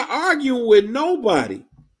 I'm not arguing with nobody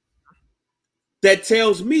that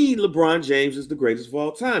tells me LeBron James is the greatest of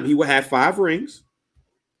all time. He would have 5 rings.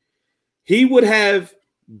 He would have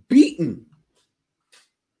beaten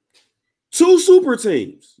 2 super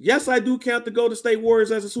teams. Yes, I do count the Golden State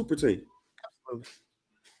Warriors as a super team. Absolutely.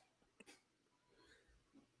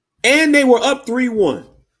 And they were up 3-1.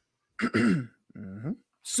 Mm-hmm.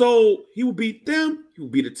 So he would beat them. He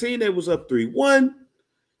would beat a team that was up 3-1.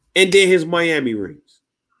 And then his Miami rings.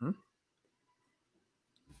 Mm-hmm.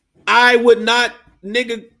 I would not,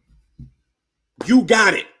 nigga, you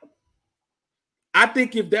got it. I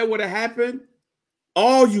think if that would have happened,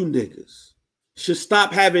 all you niggas should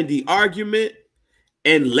stop having the argument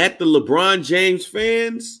and let the LeBron James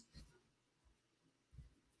fans,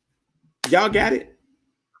 y'all got it?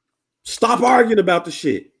 Stop arguing about the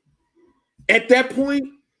shit. At that point,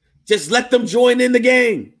 just let them join in the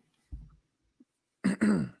game.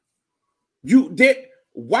 You did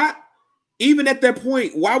why? Even at that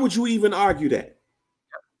point, why would you even argue that?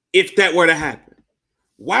 If that were to happen,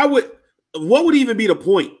 what would even be the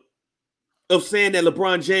point of saying that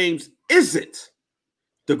LeBron James isn't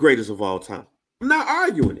the greatest of all time? I'm not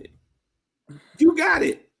arguing it. You got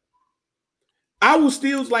it. I was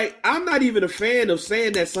still like, I'm not even a fan of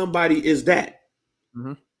saying that somebody is that.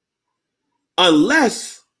 Mm-hmm.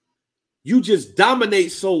 Unless you just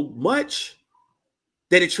dominate so much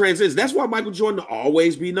that it transcends. That's why Michael Jordan will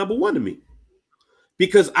always be number 1 to me.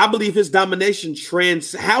 Because I believe his domination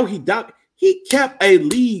he kept a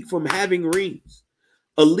league from having rings.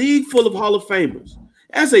 A league full of Hall of Famers.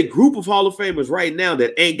 As a group of Hall of Famers right now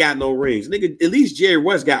that ain't got no rings. Nigga, at least Jerry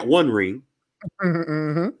West got 1 ring.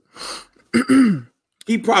 Mm-hmm.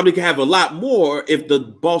 He probably could have a lot more if the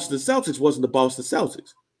Boston Celtics wasn't the Boston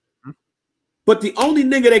Celtics. But the only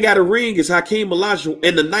nigga that got a ring is Hakeem Olajuwon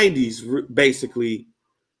in the 90s, basically,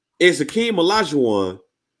 is Hakeem Olajuwon,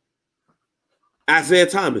 Isaiah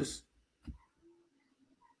Thomas.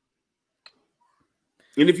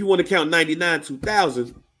 And if you want to count 99,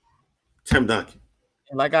 2000, Tim Duncan.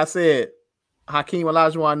 And like I said, Hakeem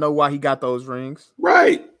Olajuwon, I know why he got those rings.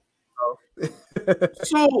 Right.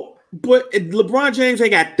 So, but LeBron James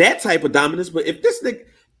ain't got that type of dominance. But if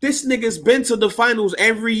this nigga's been to the finals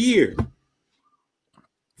every year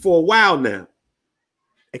for a while now.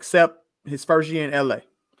 Except his first year in LA.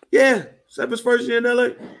 Yeah, except his first year in LA.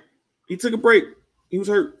 He took a break. He was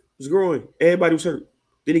hurt. He was growing. Everybody was hurt.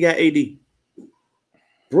 Then he got AD.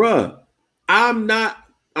 Bruh, I'm not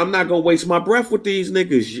gonna waste my breath with these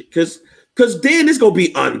niggas because then it's gonna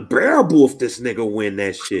be unbearable if this nigga win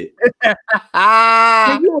that shit.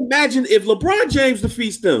 Can you imagine if LeBron James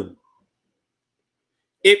defeats them?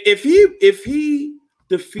 If he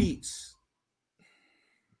defeats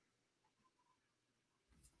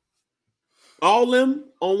all them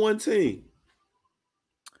on one team.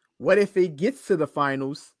 What if it gets to the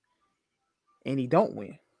finals and he don't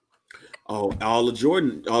win. Oh, all the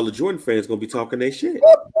Jordan fans gonna be talking their shit.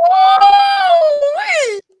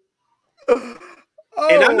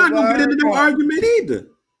 And I'm not gonna get into the argument either.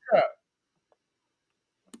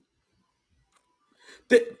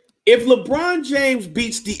 Yeah. If LeBron James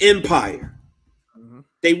beats the Empire,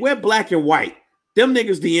 they wear black and white. Them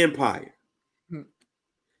niggas the Empire.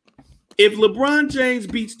 If LeBron James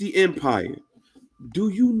beats the Empire, do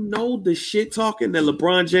you know the shit talking that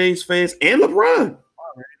LeBron James fans and LeBron? I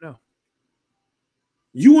already know.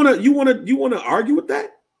 You wanna argue with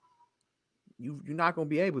that? You're not gonna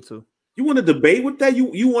be able to. You want to debate with that?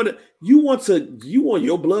 You want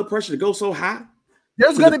your blood pressure to go so high?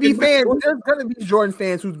 There's gonna be fans. There's gonna be Jordan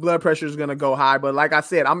fans whose blood pressure is gonna go high. But like I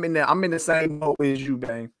said, I'm in the same boat as you,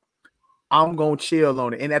 bang. I'm gonna chill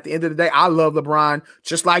on it. And at the end of the day, I love LeBron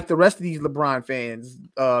just like the rest of these LeBron fans.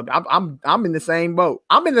 I'm in the same boat.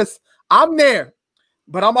 I'm there,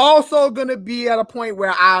 but I'm also gonna be at a point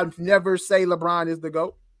where I never say LeBron is the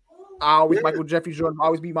GOAT. Michael Jeffrey Jordan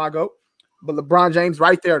always be my GOAT, but LeBron James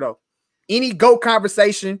right there though. Any GOAT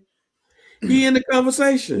conversation, he in the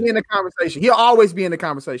conversation. He'll always be in the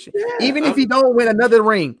conversation, even if he don't win another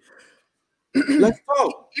ring. Let's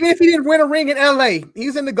talk. Even if he didn't win a ring in LA,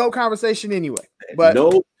 he's in the GOAT conversation anyway. But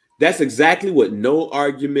no, that's exactly what no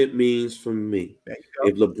argument means for me.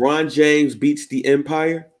 If LeBron James beats the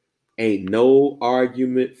Empire, ain't no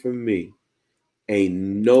argument for me. Ain't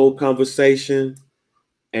no conversation.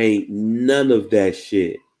 Ain't none of that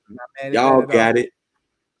shit. Y'all got it.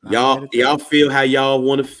 Y'all feel how y'all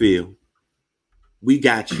want to feel. We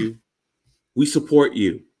got you. We support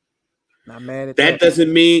you. Not mad at that.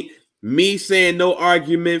 Doesn't mean me saying no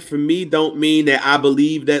argument for me don't mean that I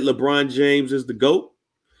believe that LeBron James is the GOAT.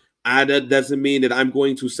 That doesn't mean that I'm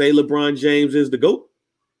going to say LeBron James is the GOAT.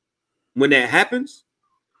 When that happens,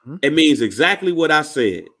 it means exactly what I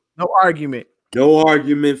said. No argument. No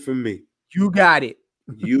argument for me. You got it.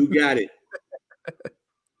 You got it.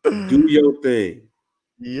 Do your thing.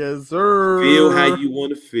 Yes, sir. Feel how you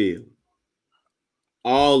want to feel.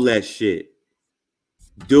 All that shit.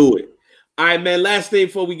 Do it. All right, man. Last thing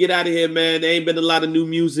before we get out of here, man. There ain't been a lot of new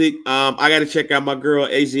music. I got to check out my girl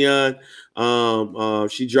Asian.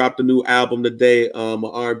 She dropped a new album today. An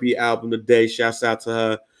R&B album today. Shouts out to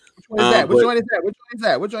her. Which one is that? Which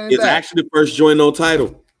one is that? It's actually the first joint on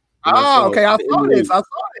Title. Oh, okay. I saw this.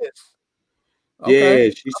 Okay.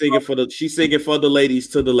 Yeah, she's singing for the ladies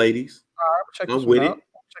to the ladies. All right, I'm with it.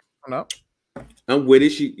 I'm with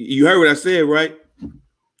it. You heard what I said, right?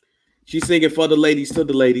 She's singing for the ladies to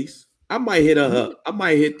the ladies. I might hit her up. I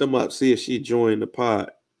might hit them up, see if she joined the pod.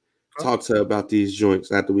 Talk to her about these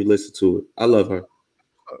joints after we listen to it. I love her.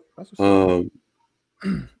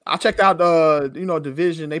 I checked out the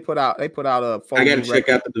Division. They put out a I gotta check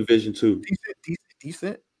out the Division too.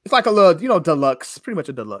 Decent. It's like a little, deluxe, pretty much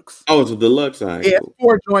a deluxe. Oh, it's a deluxe. Right, yeah, cool.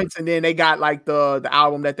 4 joints, and then they got like the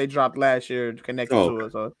album that they dropped last year connected to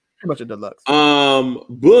it. So pretty much a deluxe.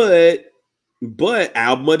 But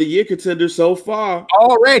album of the year contender so far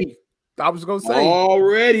already. I was gonna say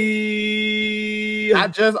already.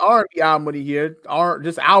 Not just R&B album of the year,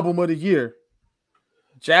 just album of the year.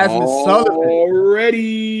 Jasmine Sullivan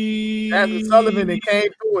already. Jasmine Sullivan and came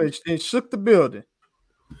through and shook the building.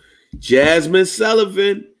 Jasmine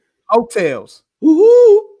Sullivan. Hotels.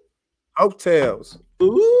 Woohoo. Hotels.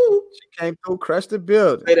 Ooh. She came through, crushed the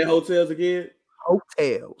building. Say that Hotels again.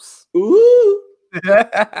 Hotels. Ooh.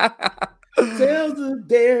 Hotels of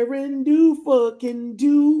daring do fucking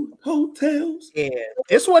do hotels. Yeah.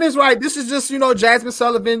 This one is right. This is just, Jasmine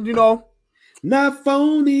Sullivan, Not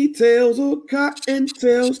phony tales or cotton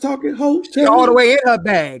tales talking hotels. All the way in her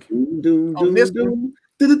bag. The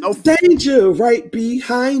danger right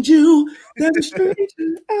behind you. There's a stranger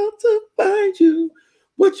out to find you.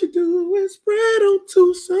 What you do is spread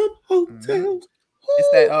onto some hotels.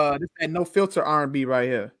 It's that no filter R&B right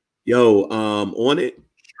here. Yo, on it.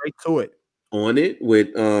 Straight to it. On it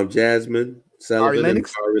with Jasmine Sullivan and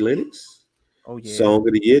Ari Lennox. Oh yeah. Song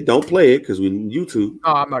of the year. Don't play it because we YouTube.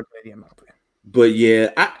 No, I'm not playing. But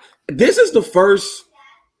yeah, this is the first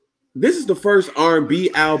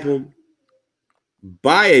R&B album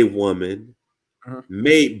by a woman,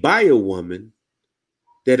 made by a woman,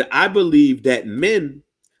 that I believe that men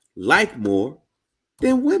like more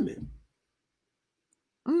than women.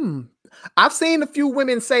 I've seen a few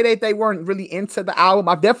women say that they weren't really into the album.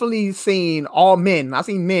 I've definitely seen all men. I've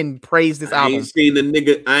seen men praise this album. I ain't seen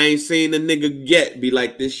the nigga yet be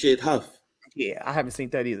like, this shit huff. Yeah, I haven't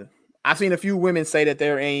seen that either. I've seen a few women say that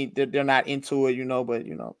they're not into it, but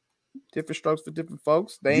different strokes for different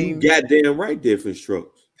folks. They ain't goddamn right, different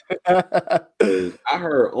strokes. I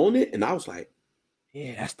heard On It and I was like,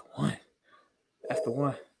 yeah, that's the one. That's the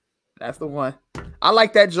one. That's the one. I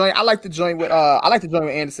like that joint. I like the joint with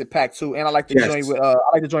Anderson .Paak too, and I like the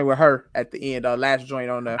joint with her at the end. Last joint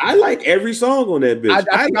on there. I like every song on that bitch.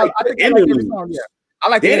 I like the interludes. Yeah. I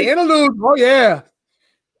like the interludes. Oh yeah,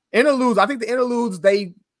 interludes. I think the interludes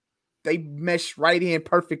they mesh right in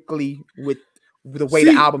perfectly with the way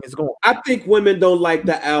the album is going. I think women don't like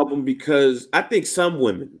the album because I think some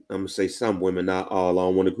women, I'm gonna say some women, not all. I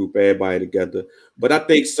don't want to group everybody together, but I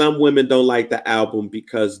think some women don't like the album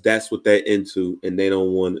because that's what they're into, and they don't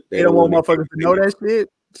want motherfuckers to know that shit.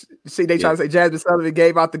 See, they try to say Jasmine Sullivan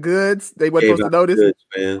gave out the goods. They weren't supposed to know this. Goods,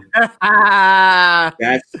 man.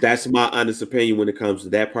 That's my honest opinion when it comes to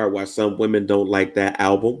that part. Why some women don't like that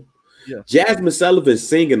album. Yeah. Jasmine Sullivan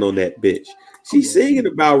singing on that bitch. She's singing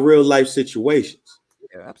about real life situations.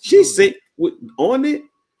 Yeah, she's sing on it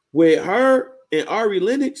with her and Ari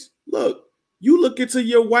Lennox. Look, you look into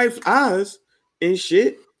your wife's eyes and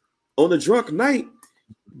shit on a drunk night.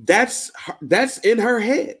 That's in her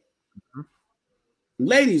head. Mm-hmm.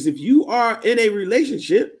 Ladies, if you are in a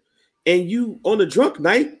relationship and you on a drunk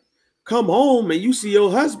night come home and you see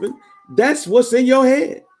your husband, that's what's in your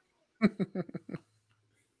head.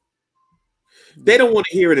 They don't want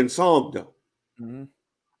to hear it in song though. Mm-hmm.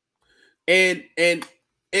 And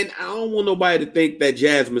I don't want nobody to think that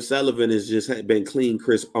Jasmine Sullivan has just been clean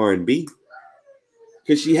crisp R&B,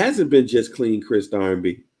 because she hasn't been just clean crisp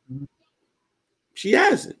R&B. Mm-hmm. She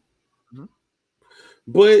hasn't. Mm-hmm.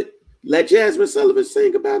 But let Jasmine Sullivan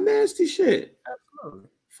sing about nasty shit. Absolutely.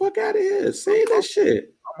 Fuck out of here. Sing that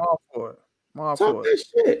shit. I'm all for it. Talk that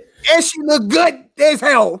shit. And she look good as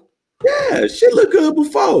hell. Yeah, she looked good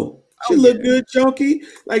before. She look good, chunky.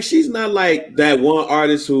 Like she's not like that one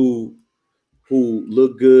artist who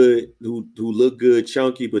look good, who look good,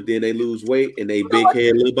 chunky, but then they lose weight and they big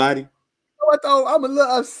head, little body. You know what though? I'm a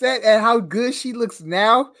little upset at how good she looks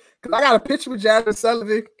now, because I got a picture with Jasmine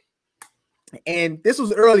Sullivan, and this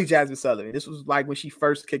was early Jasmine Sullivan. This was like when she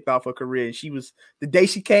first kicked off her career, and she was the day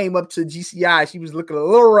she came up to GCI, she was looking a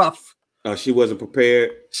little rough. Oh, she wasn't prepared.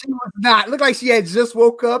 She was not. Looked like she had just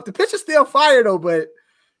woke up. The picture's still fire though, but.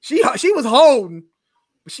 She was holding,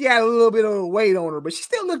 but she had a little bit of weight on her, but she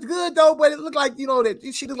still looked good though. But it looked like, you know, that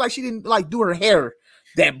she looked like she didn't like do her hair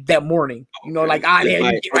that morning. You know, like there,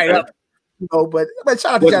 you get right up. You know, but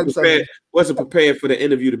shout out to Jasmine. Wasn't prepared for the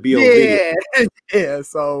interview to be on video. Yeah.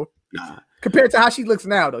 So compared to how she looks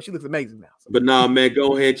now, though, she looks amazing now. So. But nah, man,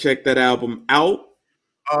 go ahead, check that album out.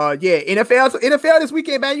 NFL. So NFL this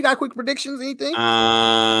weekend, man. You got quick predictions? Anything?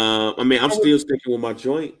 I mean, I'm still sticking with my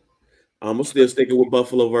joint. I'm still sticking with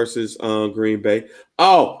Buffalo versus Green Bay.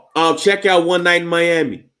 Check out One Night in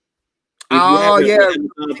Miami. Prime.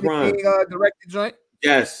 Directed joint.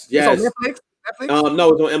 Yes. It's on Netflix?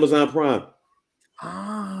 No, it's on Amazon Prime.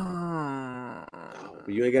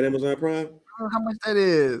 You ain't got Amazon Prime? I don't know how much that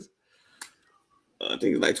is. I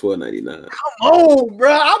think it's like $12.99. Come on,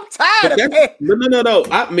 bro. I'm tired of paying. No.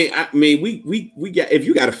 I mean, we got. If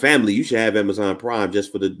you got a family, you should have Amazon Prime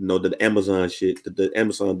just for the the Amazon shit, the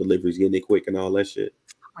Amazon deliveries, getting it quick and all that shit.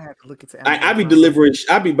 I have to look into Amazon. I be delivering.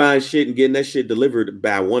 I be buying shit and getting that shit delivered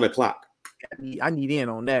by 1 o'clock. I need in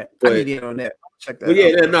on that. Check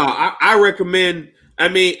that. But I recommend. I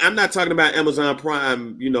mean, I'm not talking about Amazon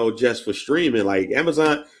Prime, just for streaming. Like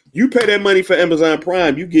Amazon, you pay that money for Amazon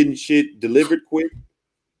Prime, you getting shit delivered quick.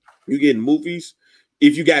 You getting movies.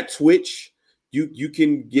 If you got Twitch, you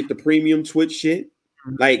can get the premium Twitch shit.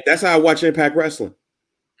 Like that's how I watch Impact Wrestling.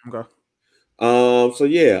 Okay. So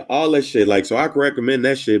yeah, all that shit. Like, so I can recommend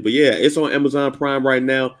that shit. But yeah, it's on Amazon Prime right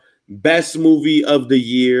now. Best movie of the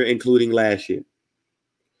year, including last year.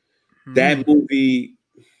 That movie.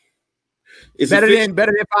 Is better than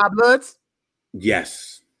Five Bloods?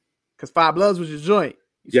 Yes. Because Five Bloods was your joint.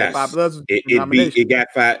 Yes. Five Bloods was it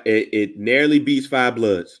nearly beats Five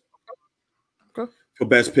Bloods. Okay. For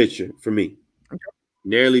Best Picture for me. Okay.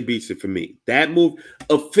 Nearly beats it for me. That movie,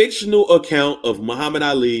 a fictional account of Muhammad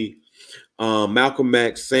Ali, Malcolm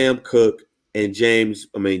X, Sam Cooke, and Jim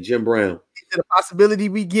Brown. Is it a possibility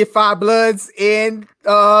we get Five Bloods in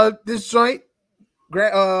this joint?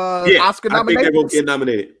 Oscar nominated? I think they're both getting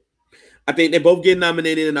nominated. I think they both get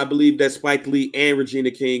nominated, and I believe that Spike Lee and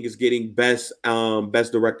Regina King is getting best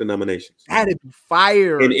director nominations. That'd be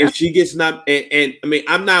fire. And if she gets and I mean,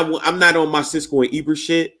 I'm not on my Cisco and Ebert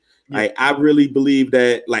shit. Yeah. Like, I really believe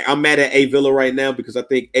that. Like, I'm mad at A Villa right now because I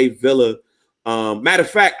think A Villa. Matter of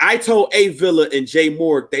fact, I told A Villa and Jay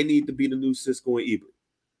Moore they need to be the new Cisco and Ebert.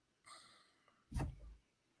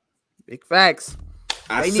 Big facts.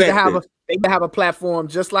 They need to have a platform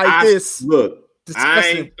just like this. Look. I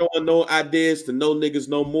ain't throwing no ideas to no niggas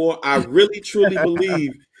no more. I really truly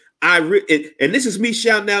believe And this is me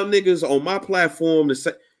shouting out niggas on my platform to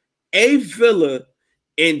say A Villa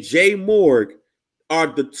and Jay Morg are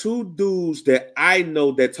the two dudes that I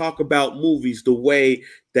know that talk about movies the way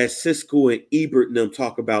that Cisco and Ebert and them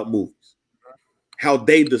talk about movies, how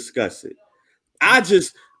they discuss it. I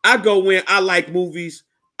go in, I like movies.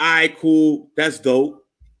 All right, cool, that's dope.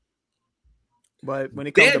 But when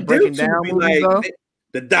it comes to breaking down movies, though,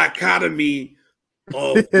 the dichotomy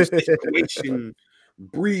of the situation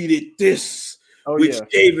breeded this, which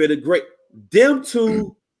gave it a great. Them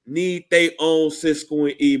two need their own Cisco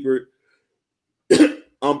and Ebert.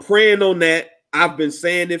 I'm praying on that. I've been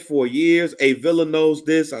saying it for years. A Villa knows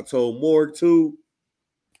this. I told Morg too.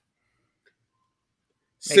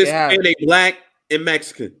 Cisco and they black and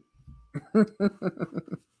Mexican.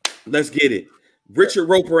 Let's get it. Richard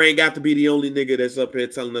Roper ain't got to be the only nigga that's up here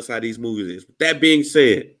telling us how these movies is. But that being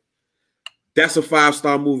said, that's a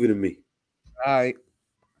 5-star movie to me. All right.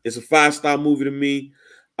 It's a 5-star movie to me.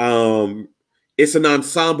 It's an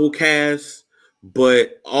ensemble cast,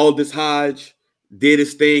 but Aldous Hodge did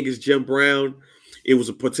his thing as Jim Brown. It was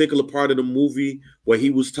a particular part of the movie where he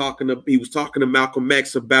was talking to Malcolm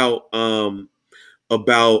X about how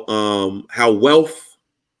wealth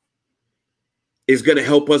is going to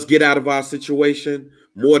help us get out of our situation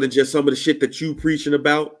more than just some of the shit that you preaching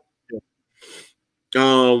about.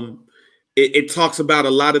 It talks about a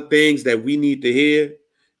lot of things that we need to hear.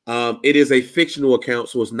 It is a fictional account,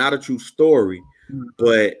 so it's not a true story.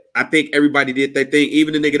 But I think everybody did that thing.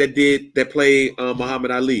 Even the nigga that played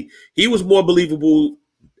Muhammad Ali, he was more believable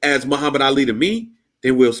as Muhammad Ali to me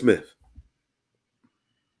than Will Smith.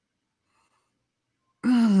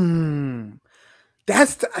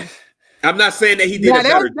 I'm not saying that he did a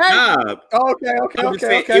better job. Okay.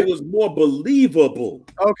 It was more believable.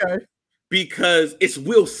 Okay. Because it's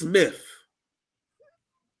Will Smith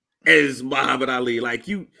as Muhammad Ali. Like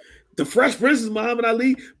the Fresh Prince is Muhammad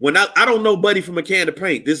Ali. When I don't know Buddy from a can of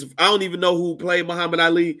paint. I don't even know who played Muhammad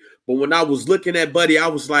Ali. But when I was looking at Buddy, I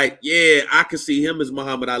was like, yeah, I could see him as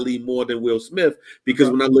Muhammad Ali more than Will Smith. Because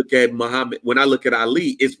when I look at Ali,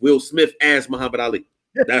 it's Will Smith as Muhammad Ali.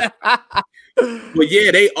 But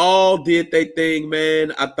yeah, they all did their thing,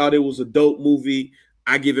 man. I thought it was a dope movie.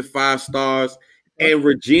 I give it 5 stars. And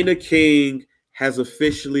Regina King has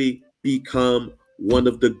officially become one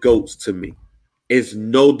of the GOATs to me. There's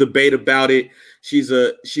no debate about it. She's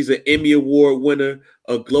an Emmy Award winner,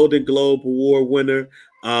 a Golden Globe Award winner.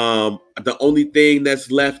 The only thing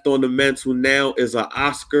that's left on the mantle now is an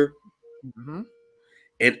Oscar. Mm-hmm.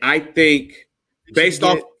 And I think based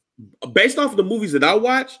off the movies that I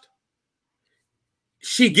watched,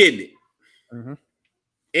 she getting it. Mm-hmm.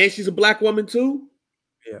 And she's a black woman too.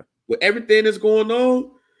 Yeah. With everything that's going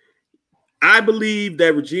on, I believe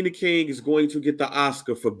that Regina King is going to get the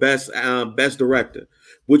Oscar for best director,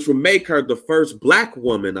 which would make her the first black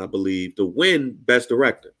woman, I believe, to win best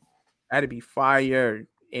director. That'd be fire.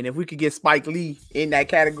 And if we could get Spike Lee in that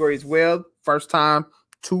category as well, first time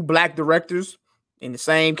 2 black directors in the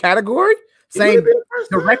same category, same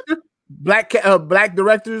director, black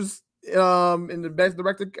directors in the best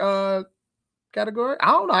director category. I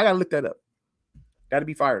don't know. I gotta look that up. That'd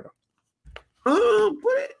be fire though. I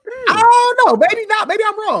don't know. Maybe not. Maybe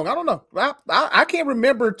I'm wrong. I don't know. I can't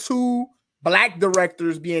remember 2 black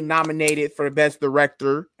directors being nominated for best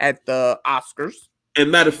director at the Oscars.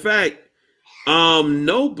 And matter of fact,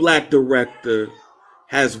 no black director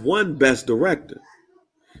has won best director.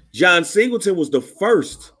 John Singleton was the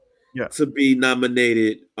first to be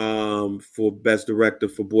nominated for best director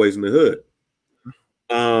for Boys in the Hood.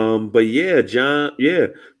 But yeah,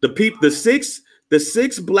 the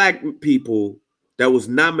 6 black people that was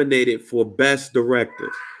nominated for best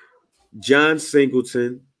director: John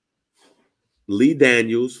Singleton, Lee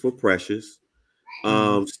Daniels for Precious,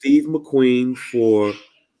 Steve McQueen for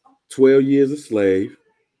 12 Years a Slave,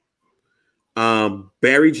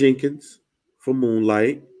 Barry Jenkins for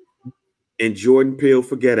Moonlight, and Jordan Peele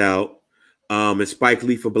for Get Out, and Spike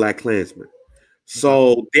Lee for Black Klansman.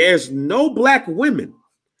 So there's no black women.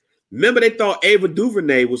 Remember, they thought Ava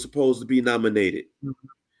DuVernay was supposed to be nominated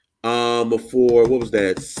for, what was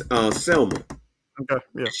that? Selma. Okay,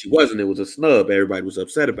 yeah. She wasn't. It was a snub. Everybody was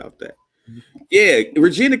upset about that. Yeah,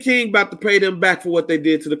 Regina King about to pay them back for what they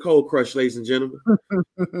did to the Cold Crush, ladies and gentlemen.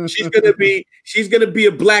 She's gonna be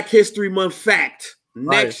a Black History Month fact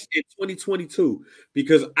next in 2022,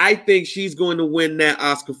 because I think she's going to win that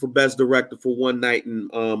Oscar for Best Director for One Night in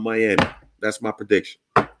Miami. That's my prediction.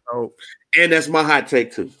 Oh, and that's my hot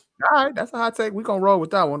take too. All right, that's a hot take. We gonna roll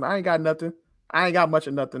with that one. I ain't got nothing. I ain't got much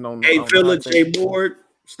of nothing on. Hey, Villa J. Ward,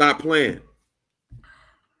 stop playing.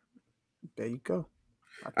 There you go.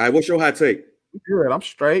 All right, what's your hot take? Good. I'm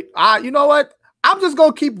straight. You know what? I'm just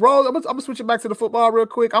gonna keep rolling. I'm gonna switch it back to the football real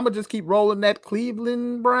quick. I'm gonna just keep rolling that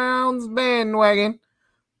Cleveland Browns bandwagon.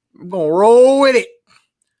 I'm gonna roll with it.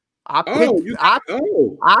 I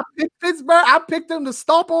picked Pittsburgh. I picked them to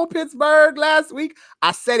stomp on Pittsburgh last week.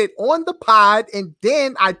 I said it on the pod, and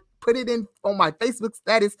then I put it in on my Facebook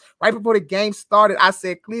status right before the game started. I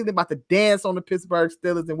said Cleveland about to dance on the Pittsburgh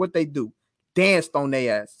Steelers, and what they do, danced on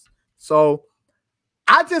their ass. So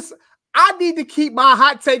I need to keep my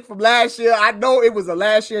hot take from last year. I know it was a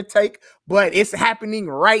last year take, but it's happening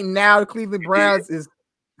right now. The Cleveland Browns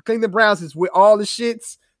is with all the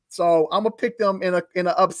shits. So I'm gonna pick them in an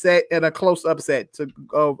upset, in a close upset, to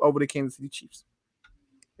go over the Kansas City Chiefs.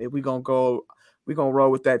 And we're gonna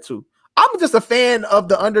roll with that too. I'm just a fan of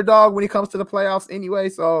the underdog when it comes to the playoffs anyway.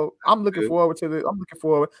 So I'm looking forward to it.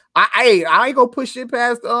 I ain't gonna push it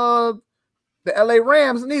past the LA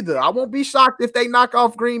Rams neither. I won't be shocked if they knock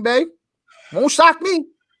off Green Bay. Won't shock me.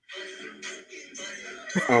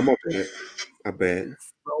 Oh, my bad. I bet.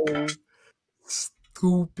 So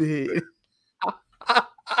stupid.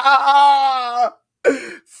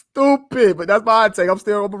 Stupid, but that's my take. I'm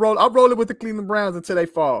rolling with the Cleveland Browns until they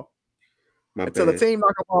fall. Until the team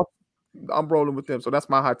knock them off, I'm rolling with them. So that's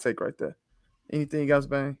my hot take right there. Anything else,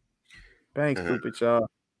 Bang? Bang, stupid, y'all.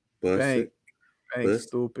 Bang,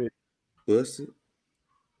 stupid. Bust it.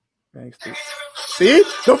 Bang, stupid. See?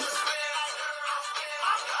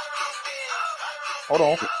 Hold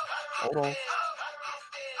on.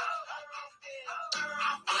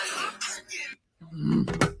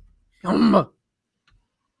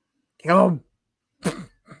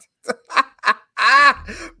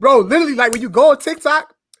 Bro, literally, like when you go on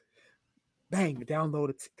TikTok, bang,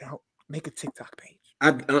 make a TikTok page.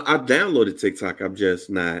 I downloaded TikTok. I'm just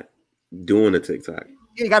not doing a TikTok.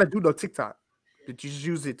 You ain't got to do no TikTok. But you just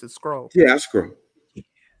use it to scroll. Yeah, I scroll.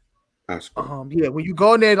 Yeah, when you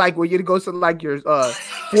go in there, like when you go to like your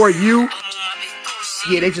For You,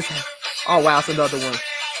 yeah, they just oh wow, it's another one.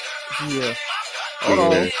 Yeah. Hold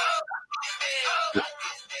on.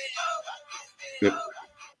 Yep.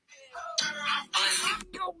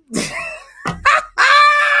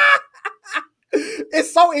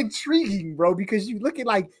 It's so intriguing, bro, because you looking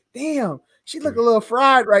like, damn, she look a little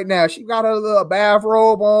fried right now. She got her little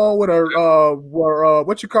bathrobe on with her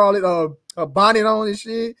what you call it, a bonnet on and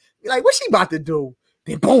shit. You're like, what's she about to do?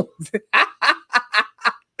 Then boom.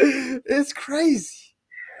 It's crazy.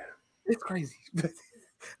 It's crazy.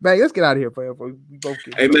 Man, let's get out of here, bro. We both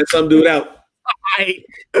get hey, man, some dude out. All right.